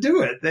them to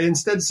do it. They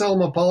instead sell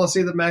them a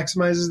policy that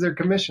maximizes their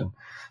commission.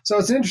 So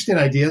it's an interesting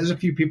idea. There's a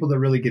few people that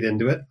really get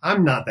into it.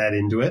 I'm not that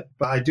into it,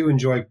 but I do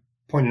enjoy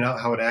pointing out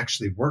how it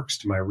actually works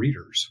to my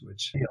readers,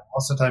 which,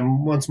 most of the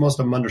time, once most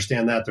of them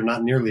understand that, they're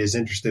not nearly as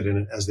interested in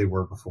it as they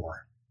were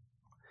before.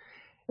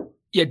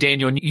 Yeah,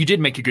 Daniel, and you did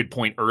make a good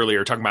point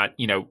earlier talking about,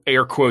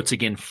 air quotes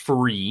again,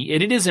 free.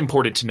 And it is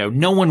important to know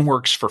no one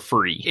works for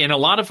free. And a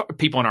lot of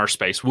people in our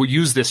space will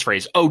use this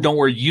phrase, oh, don't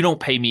worry, you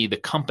don't pay me, the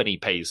company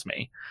pays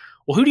me.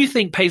 Well, who do you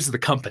think pays the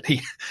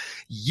company?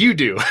 You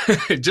do.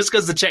 Just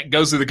because the check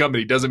goes to the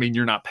company doesn't mean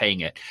you're not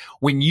paying it.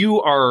 When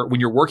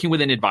you're working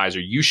with an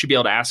advisor, you should be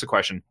able to ask the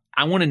question,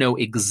 I want to know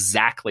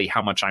exactly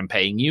how much I'm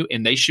paying you.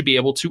 And they should be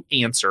able to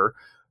answer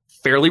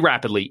fairly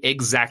rapidly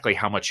exactly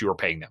how much you are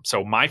paying them.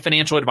 So my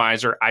financial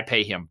advisor, I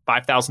pay him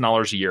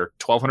 $5,000 a year,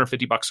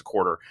 $1,250 a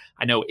quarter.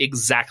 I know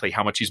exactly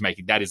how much he's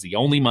making. That is the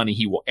only money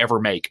he will ever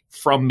make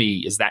from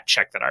me, is that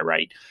check that I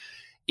write.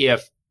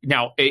 If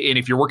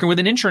you're working with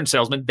an insurance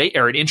salesman,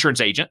 or an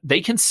insurance agent,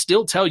 they can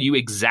still tell you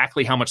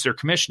exactly how much their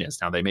commission is.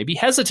 Now, they may be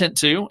hesitant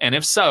to, and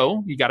if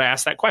so, you got to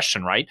ask that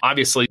question, right?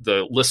 Obviously,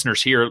 the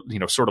listeners here,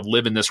 sort of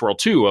live in this world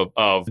too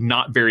of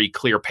not very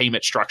clear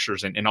payment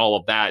structures and all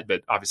of that.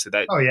 But obviously,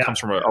 that comes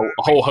from a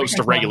whole host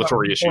of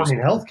regulatory issues.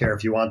 Healthcare,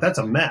 if you want, that's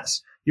a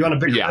mess. You want a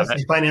bigger mess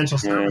in financial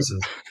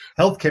services.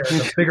 Healthcare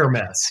is a bigger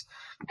mess.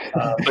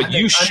 But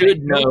you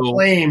should know.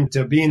 Claim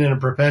to being in a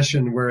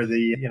profession where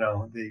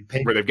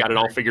where they've got it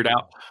all figured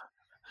out.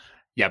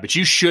 Yeah, but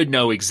you should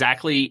know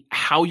exactly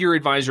how your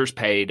advisor is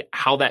paid,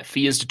 how that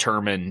fee is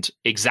determined,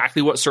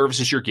 exactly what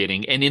services you're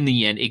getting, and in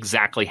the end,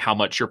 exactly how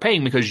much you're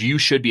paying, because you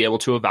should be able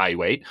to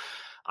evaluate.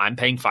 I'm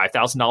paying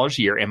 $5,000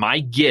 a year. Am I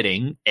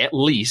getting at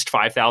least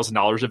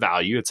 $5,000 of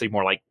value? It's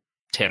more like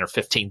 $10,000 or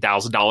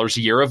 $15,000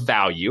 a year of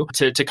value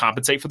to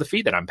compensate for the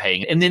fee that I'm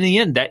paying. And then in the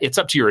end, that it's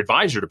up to your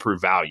advisor to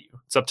prove value.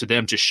 It's up to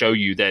them to show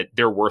you that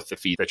they're worth the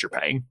fee that you're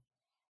paying.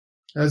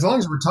 As long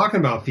as we're talking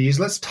about fees,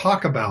 let's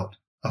talk about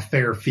a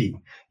fair fee.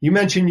 You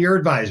mentioned your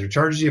advisor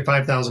charges you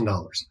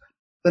 $5,000.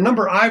 The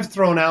number I've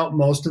thrown out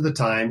most of the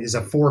time is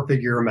a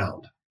 4-figure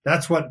amount.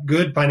 That's what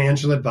good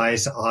financial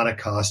advice ought to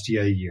cost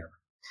you a year.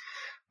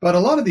 But a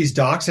lot of these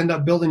docs end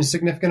up building a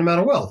significant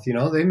amount of wealth.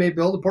 They may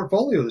build a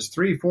portfolio that's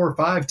 $3, $4,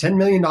 $5, $10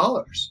 million.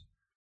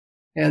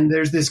 And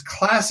there's this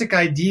classic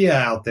idea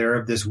out there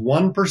of this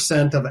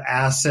 1% of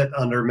asset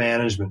under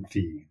management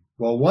fee.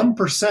 Well,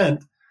 1%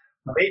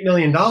 of $8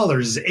 million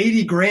is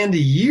 $80,000 a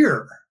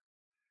year.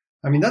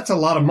 I mean, that's a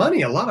lot of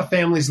money. A lot of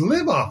families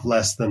live off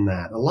less than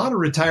that. A lot of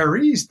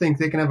retirees think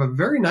they can have a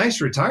very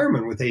nice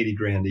retirement with 80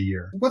 grand a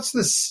year. What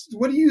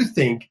do you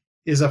think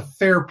is a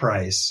fair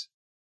price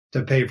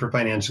to pay for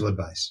financial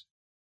advice?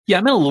 Yeah,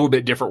 I'm in a little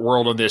bit different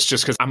world on this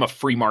just because I'm a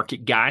free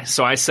market guy.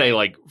 So I say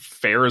like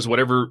fair is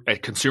whatever a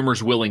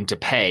consumer's willing to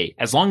pay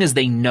as long as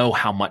they know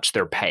how much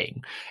they're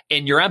paying.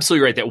 And you're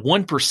absolutely right that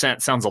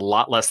 1% sounds a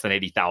lot less than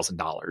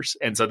 $80,000.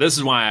 And so this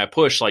is why I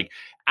push like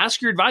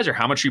ask your advisor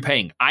how much you're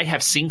paying. I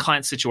have seen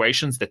client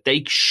situations that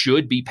they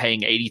should be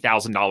paying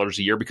 $80,000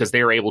 a year because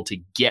they are able to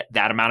get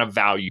that amount of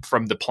value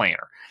from the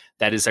planner.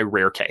 That is a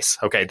rare case.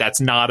 Okay.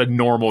 That's not a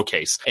normal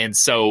case. And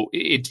so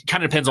it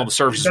kind of depends on the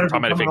services we're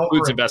talking about, if it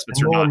includes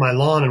investments or not. Mowing my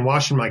lawn and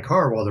washing my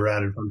car while they're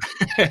at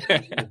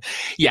it.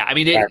 Yeah. I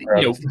mean,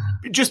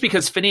 just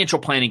because financial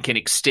planning can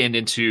extend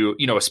into,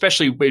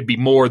 especially it'd be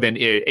more than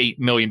 $8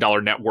 million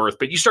net worth,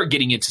 but you start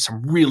getting into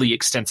some really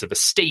extensive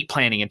estate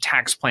planning and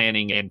tax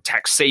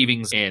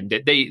savings, and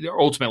they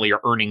ultimately are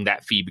earning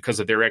that fee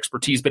because of their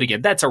expertise. But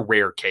again, that's a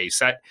rare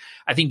case.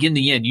 I think in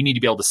the end, you need to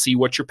be able to see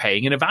what you're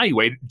paying and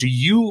evaluate. Do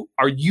you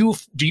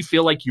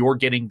feel like you're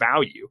getting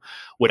value?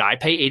 Would I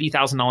pay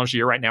 $80,000 a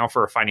year right now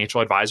for a financial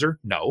advisor?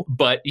 No.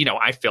 But,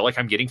 I feel like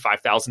I'm getting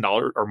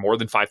 $5,000 or more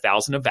than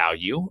 $5,000 of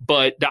value.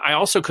 But I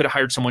also could have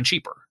hired someone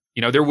cheaper.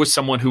 There was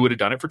someone who would have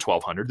done it for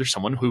 $1,200. There's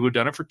someone who would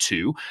have done it for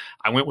 $2,000.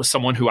 I went with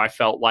someone who I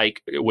felt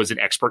like was an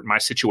expert in my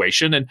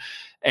situation,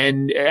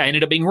 and I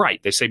ended up being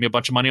right. They saved me a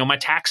bunch of money on my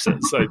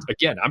taxes. So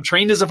again, I'm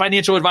trained as a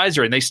financial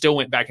advisor, and they still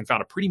went back and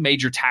found a pretty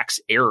major tax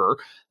error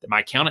that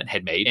my accountant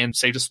had made and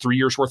saved us 3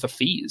 years worth of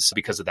fees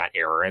because of that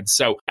error. And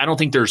so I don't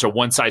think there's a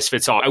one size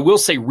fits all. I will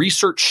say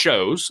research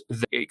shows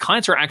that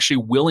clients are actually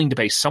willing to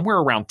pay somewhere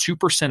around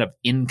 2% of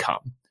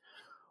income.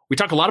 We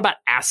talk a lot about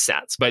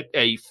assets, but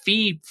a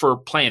fee for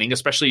planning,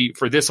 especially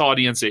for this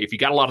audience, if you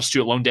got a lot of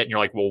student loan debt and you're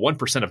like, well,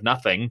 1% of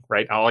nothing,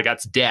 right? All I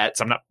got's debt.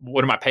 So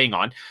what am I paying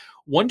on?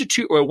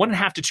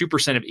 1.5 to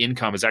 2% of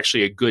income is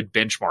actually a good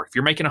benchmark. If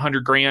you're making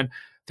 100 grand,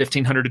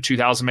 1,500 to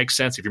 2,000 makes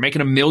sense. If you're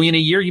making $1 million a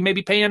year, you may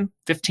be paying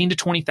 $15,000 to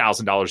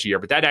 $20,000 a year,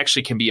 but that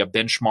actually can be a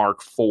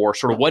benchmark for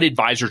sort of what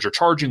advisors are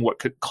charging, what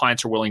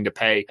clients are willing to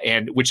pay,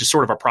 and which is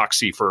sort of a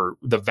proxy for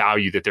the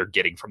value that they're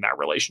getting from that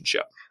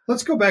relationship.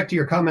 Let's go back to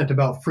your comment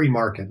about free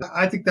market.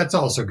 I think that's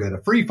also good.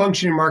 A free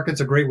functioning market's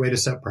a great way to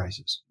set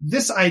prices.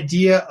 This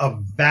idea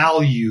of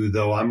value,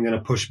 though, I'm going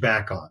to push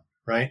back on,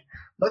 right?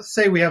 Let's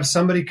say we have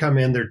somebody come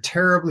in, they're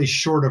terribly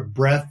short of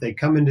breath. They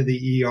come into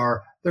the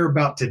ER, they're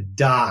about to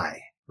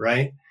die,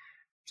 right?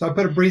 So I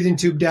put a breathing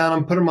tube down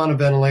and put them on a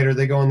ventilator.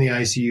 They go in the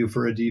ICU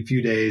for a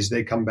few days.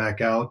 They come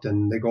back out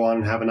and they go on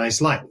and have a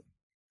nice life.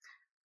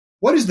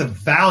 What is the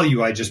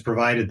value I just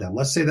provided them?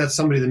 Let's say that's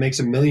somebody that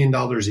makes $1 million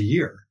a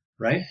year,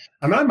 right?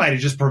 I mean, I might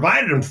have just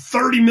provided them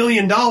 $30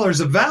 million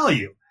of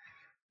value.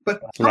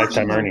 But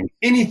lifetime earning.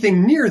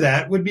 Anything near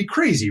that would be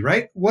crazy,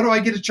 right? What do I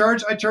get to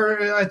charge? I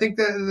think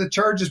the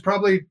charge is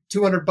probably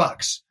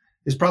 $200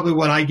 is probably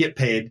what I get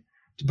paid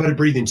to put a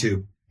breathing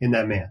tube in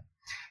that man.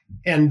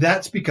 And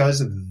that's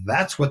because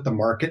that's what the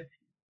market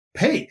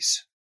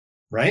pays,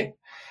 right?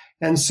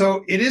 And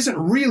so it isn't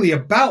really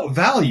about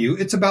value.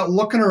 It's about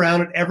looking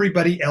around at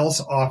everybody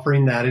else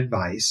offering that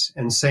advice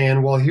and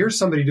saying, well, here's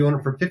somebody doing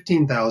it for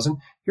 $15,000.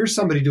 Here's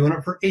somebody doing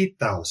it for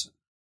 $8,000.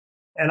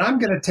 And I'm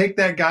going to take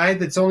that guy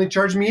that's only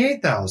charged me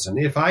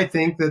 $8,000 if I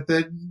think that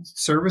the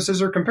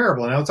services are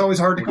comparable. Now, it's always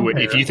hard to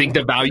compare. If you think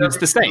the value is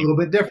the same. A little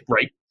bit different.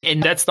 Right.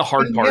 And that's the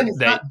hard part. It's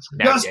not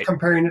just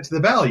comparing it to the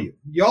value.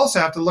 You also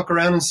have to look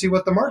around and see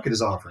what the market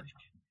is offering.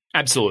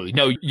 Absolutely.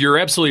 No, you're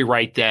absolutely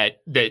right that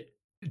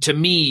to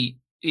me,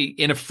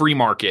 in a free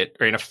market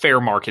or in a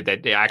fair market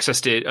that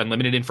access to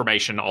unlimited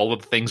information, all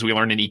of the things we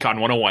learned in Econ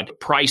 101,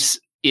 price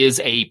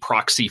is a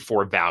proxy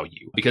for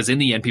value, because in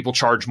the end, people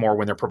charge more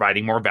when they're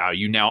providing more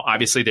value. Now,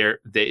 obviously,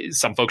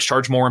 some folks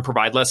charge more and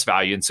provide less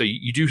value. And so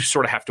you do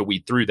sort of have to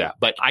weed through that.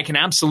 But I can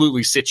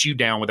absolutely sit you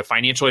down with a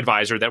financial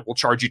advisor that will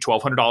charge you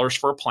 $1,200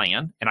 for a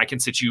plan. And I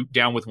can sit you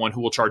down with one who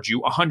will charge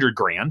you 100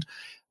 grand.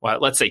 Well,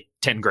 let's say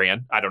 10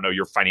 grand. I don't know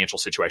your financial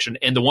situation.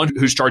 And the one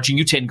who's charging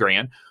you 10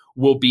 grand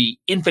will be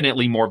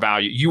infinitely more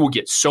value. You will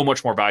get so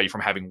much more value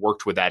from having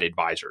worked with that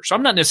advisor. So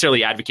I'm not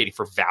necessarily advocating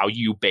for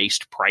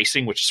value-based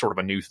pricing, which is sort of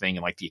a new thing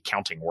in like the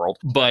accounting world.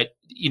 But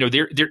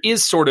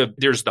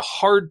there's the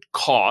hard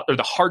cost or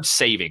the hard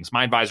savings.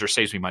 My advisor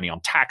saves me money on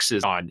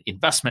taxes, on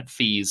investment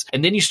fees.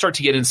 And then you start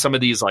to get in some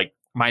of these, like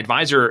my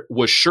advisor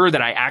was sure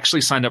that I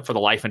actually signed up for the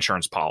life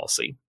insurance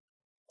policy.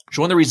 Which is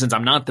one of the reasons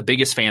I'm not the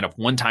biggest fan of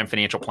one-time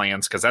financial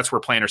plans, because that's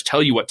where planners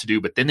tell you what to do,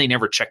 but then they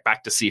never check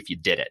back to see if you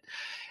did it.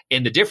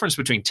 And the difference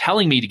between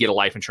telling me to get a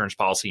life insurance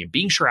policy and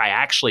being sure I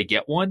actually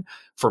get one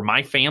for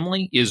my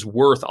family is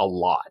worth a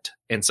lot.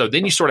 And so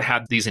then you sort of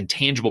have these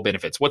intangible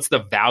benefits. What's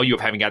the value of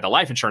having got the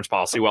life insurance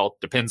policy? Well,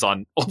 it depends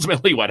on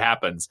ultimately what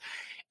happens.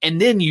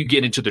 And then you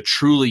get into the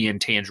truly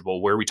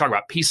intangible, where we talk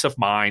about peace of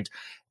mind,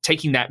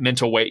 taking that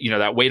mental weight,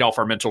 that weight off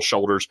our mental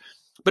shoulders.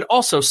 but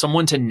also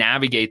someone to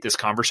navigate this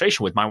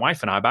conversation with my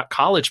wife and I about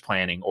college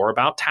planning or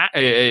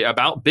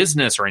about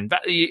business or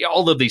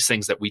all of these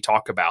things that we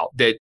talk about,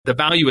 that the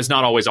value is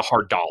not always a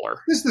hard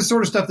dollar. This is the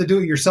sort of stuff the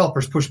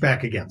do-it-yourselfers push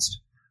back against,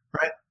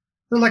 right?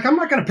 They're like, I'm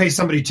not going to pay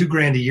somebody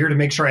 $2,000 a year to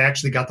make sure I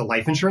actually got the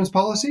life insurance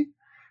policy.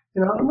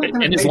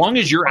 And as long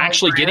as you're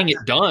actually getting it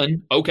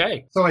done,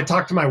 okay. So I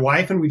talk to my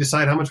wife and we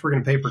decide how much we're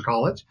going to pay for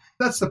college.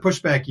 That's the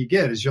pushback you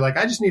get, is you're like,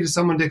 I just needed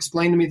someone to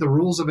explain to me the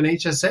rules of an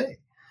HSA,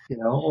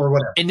 or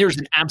whatever. And there's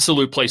an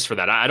absolute place for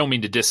that. I don't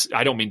mean to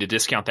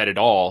discount that at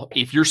all.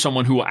 If you're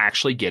someone who will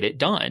actually get it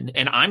done,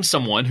 and I'm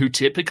someone who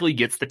typically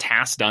gets the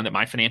task done that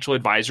my financial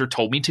advisor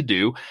told me to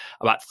do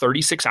about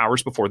 36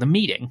 hours before the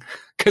meeting,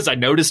 because I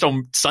noticed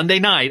on Sunday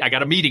night I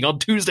got a meeting on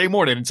Tuesday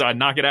morning, and so I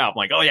knock it out. I'm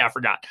like, oh yeah, I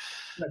forgot.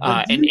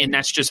 And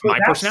that's just my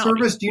personality.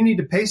 Service, do you need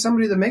to pay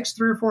somebody that makes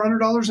 $300 or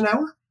 $400 an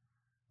hour,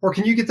 or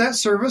can you get that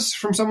service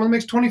from someone that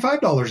makes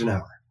 $25 an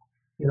hour?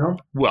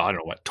 Well, I don't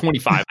know what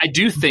 25. I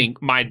do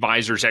think my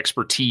advisor's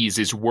expertise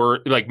is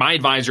my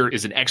advisor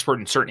is an expert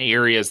in certain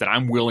areas that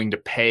I'm willing to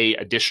pay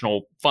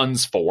additional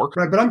funds for.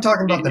 Right, but I'm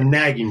talking about the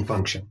nagging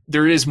function.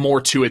 There is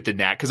more to it than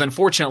that, because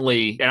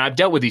unfortunately, and I've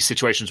dealt with these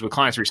situations with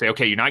clients where you say,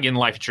 okay, you're not getting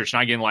life insurance,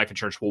 you're not getting life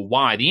insurance. Well,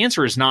 why? The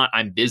answer is not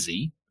I'm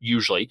busy.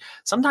 Usually,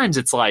 sometimes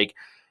it's like,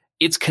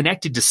 it's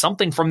connected to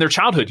something from their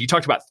childhood. You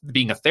talked about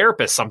being a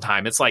therapist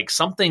sometime. It's like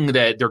something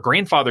that their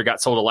grandfather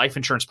got sold a life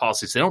insurance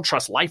policy, so they don't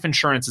trust life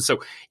insurance. And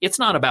so it's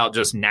not about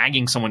just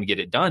nagging someone to get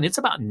it done. It's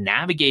about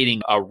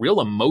navigating a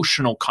real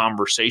emotional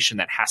conversation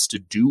that has to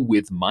do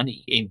with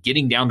money and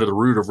getting down to the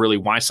root of really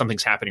why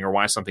something's happening or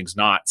why something's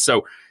not.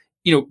 So,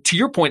 to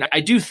your point, I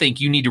do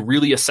think you need to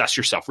really assess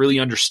yourself, really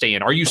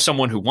understand. Are you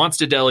someone who wants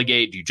to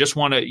delegate? Do you just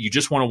want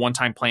a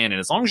one-time plan? And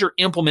as long as you're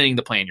implementing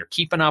the plan, you're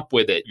keeping up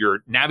with it,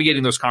 you're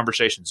navigating those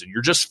conversations, and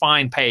you're just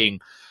fine paying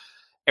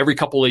every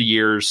couple of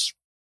years,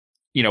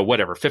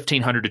 whatever,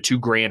 $1,500 to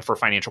 $2,000 for a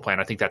financial plan.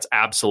 I think that's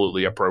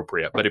absolutely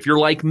appropriate. But if you're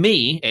like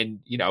me and,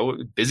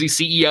 busy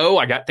CEO,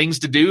 I got things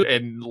to do,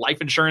 and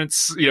life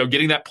insurance,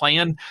 getting that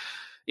plan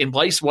in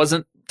place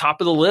wasn't top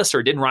of the list,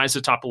 or it didn't rise to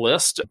the top of the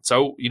list.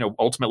 So,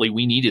 ultimately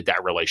we needed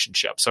that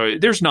relationship. So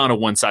there's not a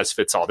one size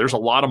fits all. There's a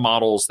lot of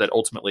models that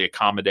ultimately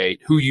accommodate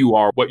who you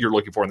are, what you're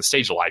looking for in the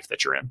stage of life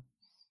that you're in.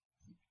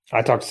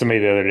 I talked to somebody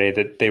the other day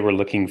that they were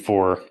looking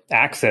for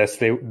access.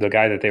 The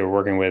guy that they were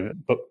working with,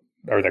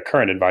 or the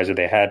current advisor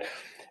they had,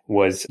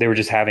 they were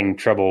just having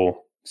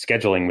trouble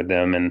scheduling with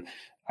them. And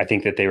I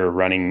think that they were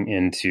running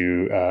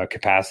into a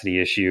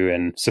capacity issue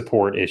and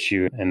support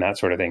issue and that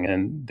sort of thing.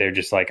 And they're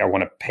just like, I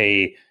want to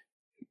pay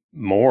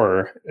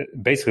more.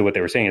 Basically what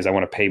they were saying is, I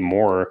want to pay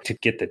more to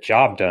get the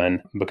job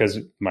done, because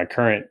my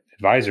current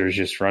advisor is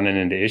just running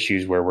into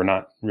issues where we're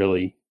not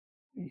really,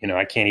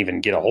 I can't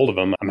even get a hold of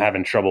them. I'm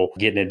having trouble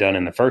getting it done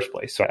in the first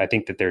place. So I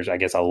think that there's, I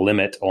guess, a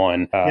limit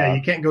on.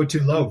 You can't go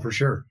too low for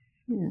sure.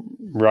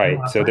 Right.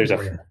 So there's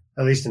at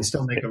least, and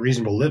still make a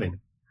reasonable living.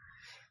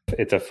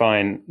 It's a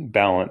fine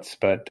balance.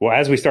 But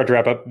as we start to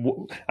wrap up,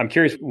 I'm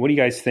curious, what do you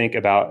guys think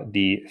about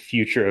the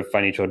future of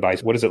financial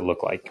advice? What does it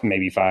look like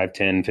maybe 5,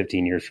 10,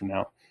 15 years from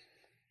now?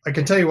 I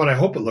can tell you what I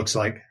hope it looks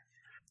like.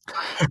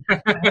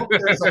 I hope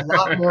there's a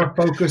lot more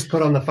focus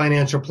put on the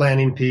financial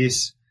planning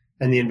piece,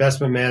 and the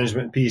investment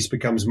management piece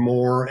becomes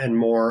more and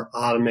more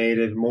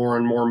automated, more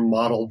and more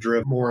model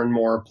driven, more and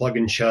more plug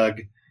and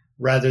chug,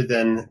 rather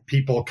than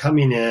people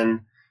coming in,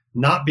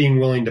 not being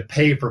willing to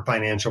pay for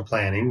financial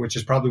planning, which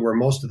is probably where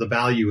most of the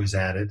value is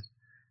added,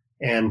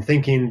 and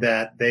thinking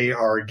that they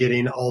are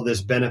getting all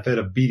this benefit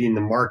of beating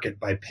the market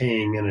by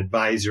paying an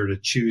advisor to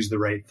choose the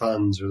right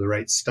funds or the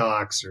right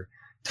stocks or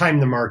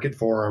time the market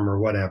for them or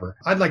whatever.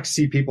 I'd like to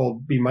see people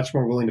be much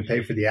more willing to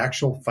pay for the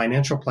actual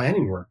financial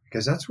planning work,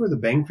 because that's where the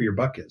bang for your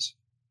buck is.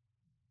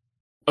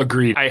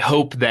 Agreed. I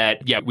hope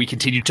that, we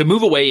continue to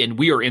move away, and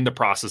we are in the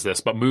process of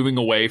this, but moving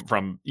away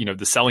from,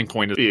 the selling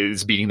point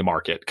is beating the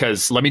market.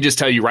 Because let me just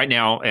tell you right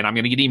now, and I'm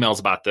going to get emails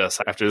about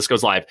this after this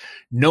goes live,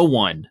 no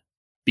one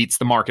beats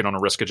the market on a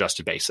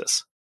risk-adjusted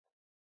basis.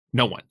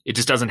 No one. It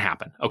just doesn't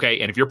happen.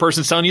 Okay. And if your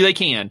person's telling you they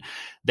can,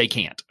 they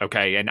can't.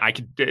 Okay. And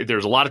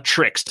there's a lot of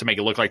tricks to make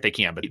it look like they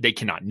can, but they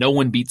cannot. No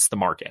one beats the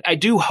market. I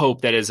do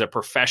hope that as a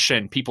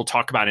profession, people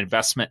talk about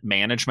investment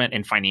management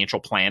and financial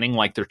planning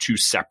like they're two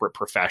separate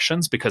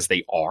professions, because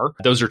they are.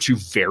 Those are two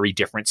very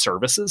different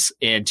services.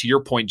 And to your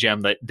point,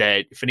 Jim,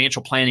 that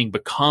financial planning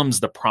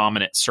becomes the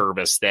prominent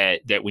service that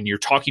when you're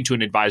talking to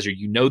an advisor,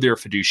 they're a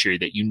fiduciary,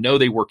 that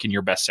they work in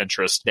your best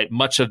interest, that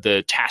much of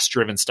the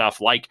task-driven stuff,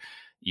 like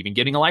even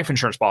getting a life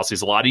insurance policy,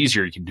 is a lot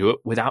easier. You can do it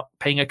without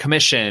paying a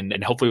commission,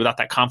 and hopefully without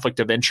that conflict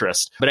of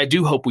interest. But I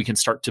do hope we can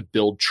start to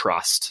build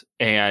trust,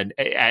 and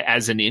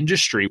as an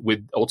industry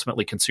with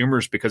ultimately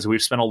consumers, because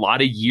we've spent a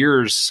lot of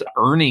years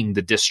earning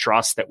the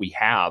distrust that we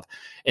have.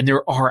 And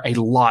there are a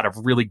lot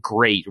of really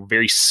great,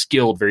 very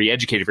skilled, very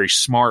educated, very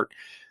smart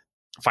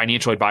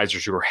financial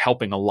advisors who are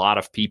helping a lot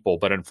of people.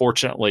 But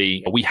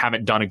unfortunately, we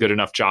haven't done a good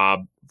enough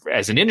job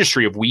as an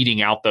industry of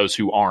weeding out those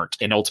who aren't.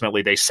 And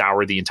ultimately, they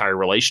sour the entire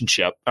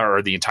relationship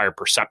or the entire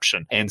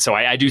perception. And so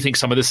I do think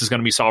some of this is going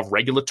to be solved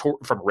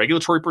from a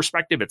regulatory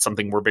perspective. It's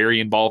something we're very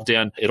involved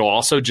in. It'll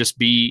also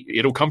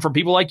it'll come from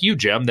people like you,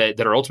 Jim, that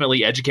are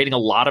ultimately educating a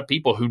lot of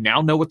people who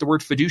now know what the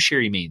word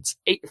fiduciary means.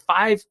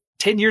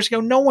 10 years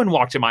ago, no one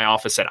walked in my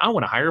office and said, I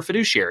want to hire a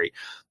fiduciary.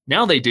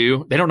 Now they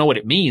do. They don't know what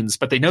it means,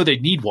 but they know they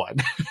need one,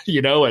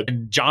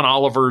 and John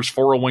Oliver's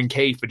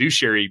 401k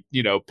fiduciary,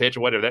 pitch,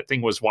 whatever, that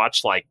thing was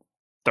watched like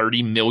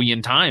 30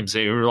 million times.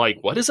 They were like,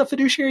 what is a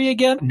fiduciary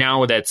again?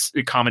 Now that's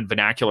a common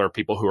vernacular of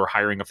people who are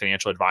hiring a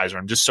financial advisor.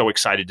 I'm just so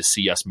excited to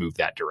see us move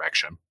that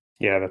direction.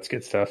 Yeah, that's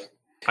good stuff.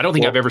 I don't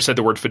think I've ever said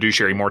the word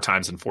fiduciary more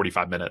times in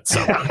 45 minutes. So.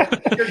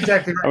 You're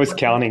exactly right. I was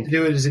counting. What to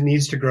do it is it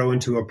needs to grow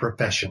into a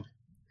profession.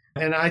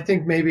 And I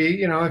think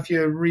maybe, if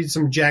you read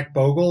some Jack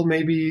Bogle,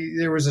 maybe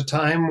there was a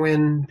time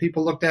when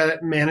people looked at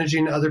it,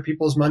 managing other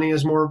people's money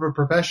as more of a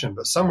profession.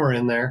 But somewhere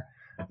in there,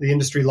 the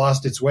industry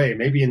lost its way,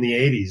 maybe in the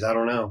 80s, I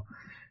don't know,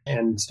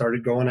 and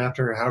started going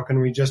after how can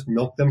we just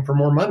milk them for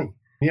more money?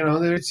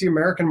 It's the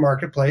American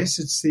marketplace.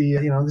 It's this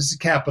is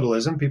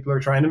capitalism. People are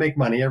trying to make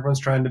money. Everyone's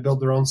trying to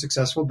build their own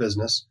successful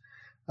business.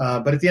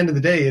 But at the end of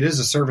the day, it is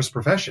a service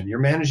profession. You're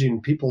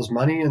managing people's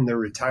money and their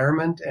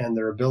retirement and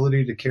their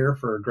ability to care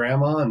for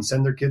grandma and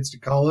send their kids to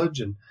college.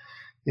 And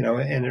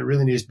it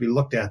really needs to be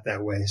looked at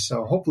that way.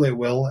 So hopefully it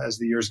will as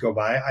the years go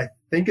by. I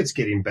think it's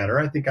getting better.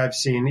 I think I've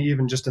seen,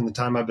 even just in the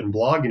time I've been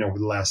blogging over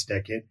the last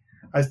decade,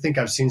 I think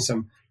I've seen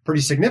some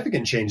pretty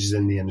significant changes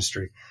in the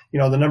industry.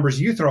 The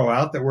numbers you throw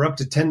out that we're up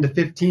to 10 to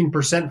 15%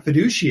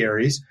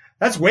 fiduciaries,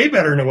 that's way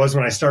better than it was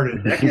when I started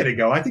a decade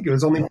ago. I think it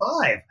was only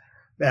 5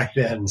 back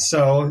then.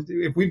 So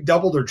if we've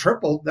doubled or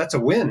tripled, that's a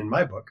win in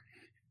my book.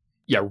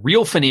 Yeah,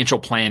 real financial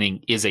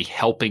planning is a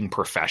helping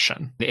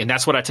profession. And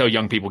that's what I tell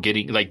young people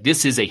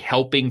this is a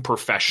helping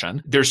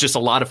profession. There's just a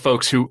lot of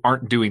folks who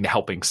aren't doing the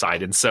helping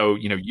side. And so,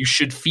 you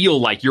should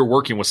feel like you're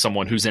working with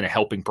someone who's in a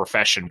helping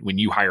profession when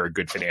you hire a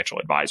good financial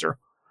advisor.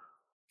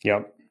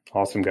 Yep.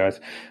 Awesome, guys.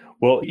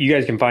 Well, you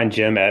guys can find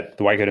Jim at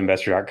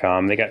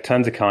thewhitecoatinvestor.com. They got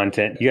tons of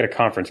content. You got a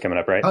conference coming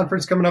up, right?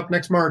 Conference coming up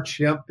next March.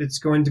 Yep. It's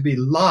going to be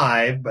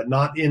live, but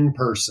not in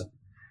person.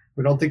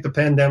 We don't think the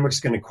pandemic's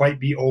going to quite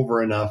be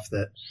over enough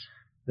that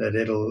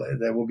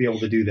we'll be able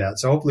to do that.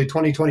 So hopefully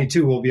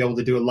 2022 we'll be able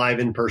to do it live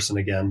in person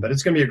again. But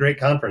it's going to be a great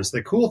conference.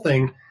 The cool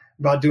thing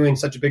about doing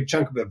such a big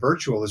chunk of it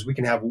virtual is we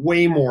can have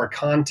way more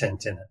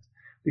content in it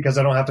because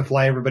I don't have to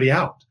fly everybody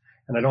out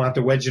and I don't have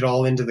to wedge it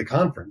all into the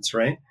conference,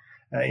 right?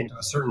 Into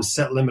a certain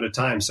set limit of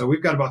time. So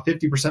we've got about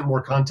 50%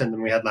 more content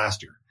than we had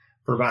last year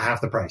for about half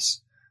the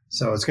price.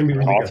 So it's going to be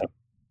really awesome.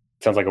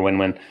 Good. Sounds like a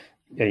win-win.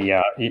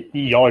 Yeah.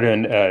 Y'all are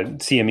doing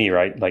CME,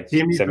 right? Like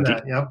CME 17? For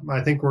that, yep.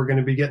 I think we're going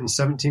to be getting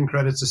 17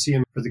 credits of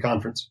CME for the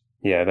conference.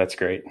 Yeah, that's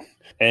great.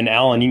 And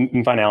Alan, you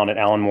can find Alan at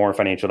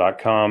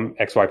alanmoorefinancial.com,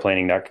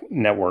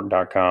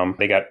 xyplanningnetwork.com.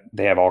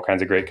 They have all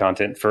kinds of great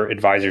content for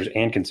advisors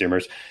and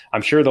consumers.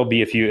 I'm sure there'll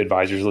be a few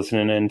advisors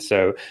listening in.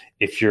 So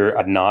if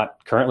you're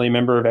not currently a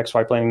member of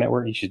XY Planning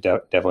Network, you should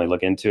definitely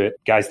look into it.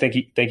 Guys, thank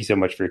you so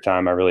much for your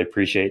time. I really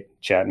appreciate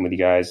chatting with you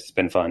guys. It's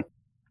been fun.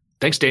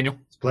 Thanks, Daniel.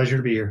 It's a pleasure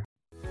to be here.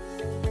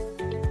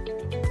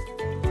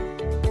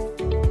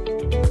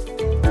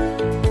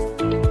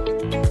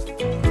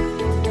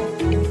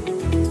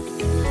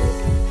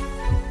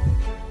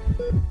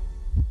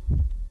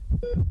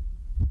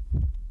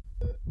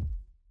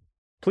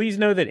 Please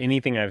know that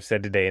anything I've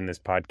said today in this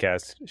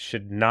podcast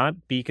should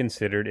not be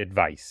considered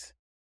advice.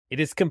 It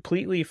is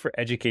completely for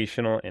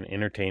educational and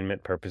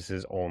entertainment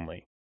purposes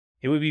only.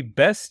 It would be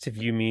best to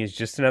view me as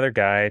just another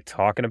guy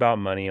talking about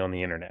money on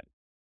the internet.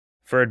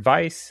 For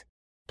advice,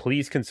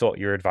 please consult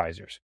your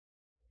advisors.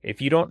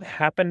 If you don't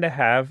happen to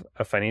have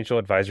a financial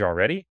advisor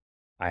already,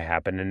 I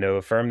happen to know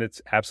a firm that's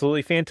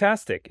absolutely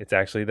fantastic. It's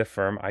actually the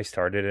firm I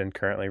started and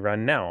currently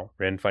run now,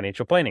 Ren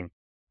Financial Planning.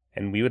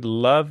 And we would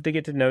love to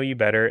get to know you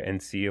better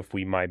and see if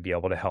we might be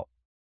able to help.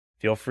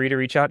 Feel free to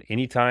reach out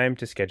anytime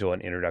to schedule an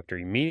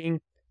introductory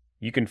meeting.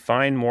 You can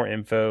find more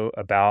info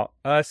about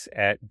us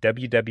at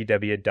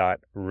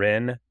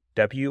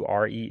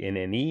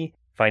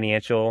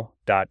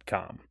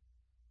www.renfinancial.com.